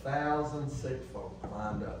had 1,000 sick folk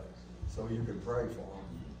lined up so you could pray for them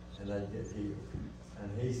and they'd get healed?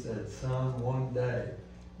 And he said, son, one day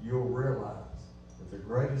you'll realize that the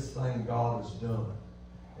greatest thing God has done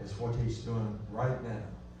is what he's doing right now.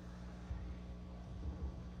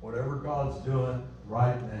 Whatever God's doing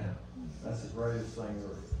right now. That's the greatest thing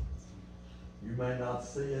there is. You may not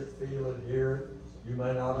see it, feel it, hear it. You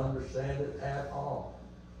may not understand it at all.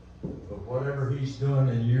 But whatever he's doing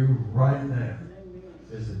in you right now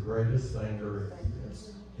is the greatest thing there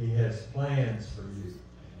is. He has plans for you.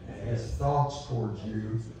 And his thoughts towards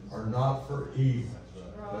you are not for evil,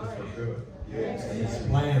 but for good. And his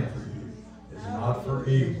plan for you is not for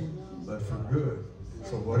evil, but for good.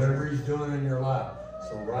 So whatever he's doing in your life.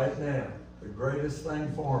 So right now, the greatest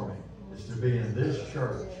thing for me is to be in this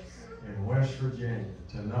church in West Virginia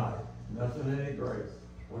tonight. Nothing any greater.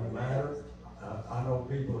 Wouldn't matter. I know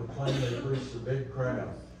people that claim they preach to big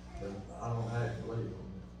crowds, but I don't actually believe them.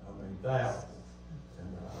 I mean, thousands.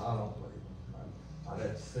 And I don't believe them. I'd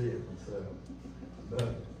have to see it myself. But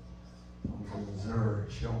I'm from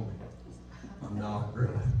Missouri. Show me. I'm not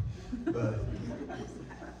really. But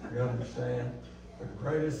you understand? The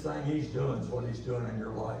greatest thing he's doing is what he's doing in your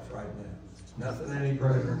life right now. Nothing any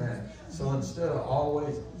greater than that. So instead of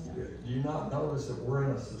always, do you not notice that we're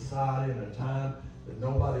in a society and a time that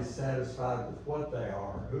nobody's satisfied with what they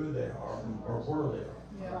are, who they are, or where they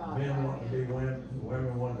are? Men want to be women,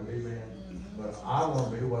 women want to be men. But I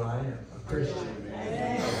want to be what I am, a Christian.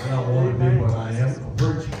 And I want to be what I am, a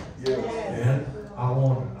preacher. And I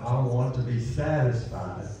want to be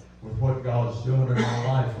satisfied with what God's doing in my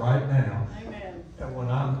life right now. And when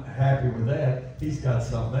I'm happy with that, he's got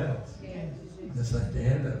something else. It's at the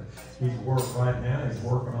end of it. He's working right now, he's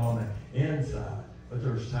working on the inside. But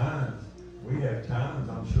there's times, we have times,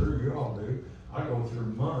 I'm sure you all do, I go through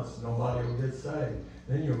months, nobody will get saved.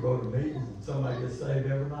 Then you'll go to meetings and somebody gets saved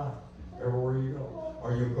every night, everywhere you go.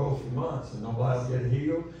 Or you'll go for months and nobody will get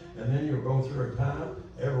healed. And then you'll go through a time,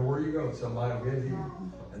 everywhere you go, somebody will get healed.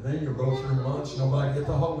 And then you'll go through months, nobody get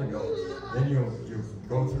the Holy Ghost. Then you'll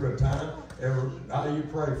go through a time, now you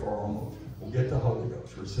pray for them, will get the Holy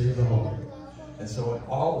Ghost, receive the Holy Ghost. And so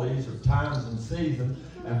all these are times and seasons,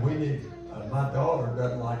 and we need, my daughter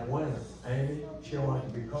doesn't like winter. Amy, she don't like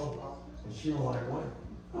to be cold, and she don't like winter.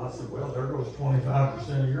 I said, well, there goes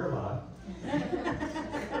 25% of your life.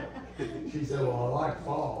 She said, well, I like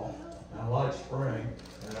fall, and I like spring,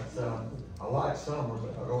 and I said, I like summer,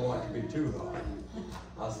 but I don't like to be too hot.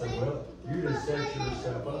 I said, well, you just set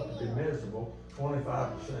yourself up to be miserable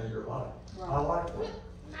 25% of your life. I like winter.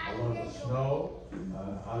 I love the snow.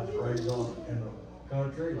 I was raised in the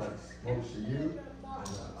country like most of you. And,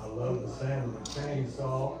 I love the sound of the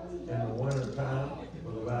chainsaw in the winter time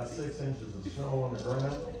with about 6 inches of snow on the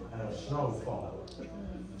ground and a snowfall.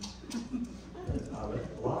 I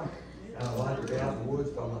like it. And I like to be out in the woods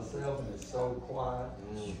by myself, and it's so quiet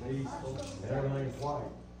and peaceful, and everything's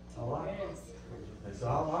white. I like it. And so I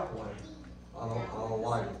like winter. I don't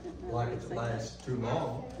like it to last too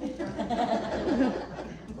long.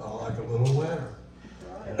 I like a little winter.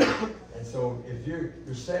 And so if you're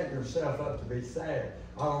setting yourself up to be sad,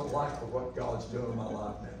 I don't like what God's doing in my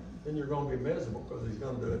life now, then you're going to be miserable because he's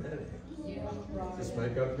going to do it anyhow. Just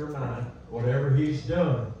make up your mind. Whatever he's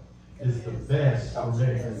doing is the best for me.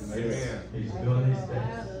 Amen. He's doing his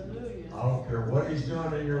best. I don't care what he's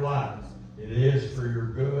doing in your life. It is for your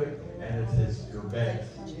good, and it's your best.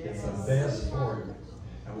 It's the best for you.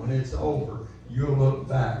 And when it's over, you'll look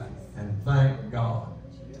back and thank God.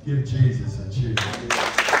 Give Jesus a cheer.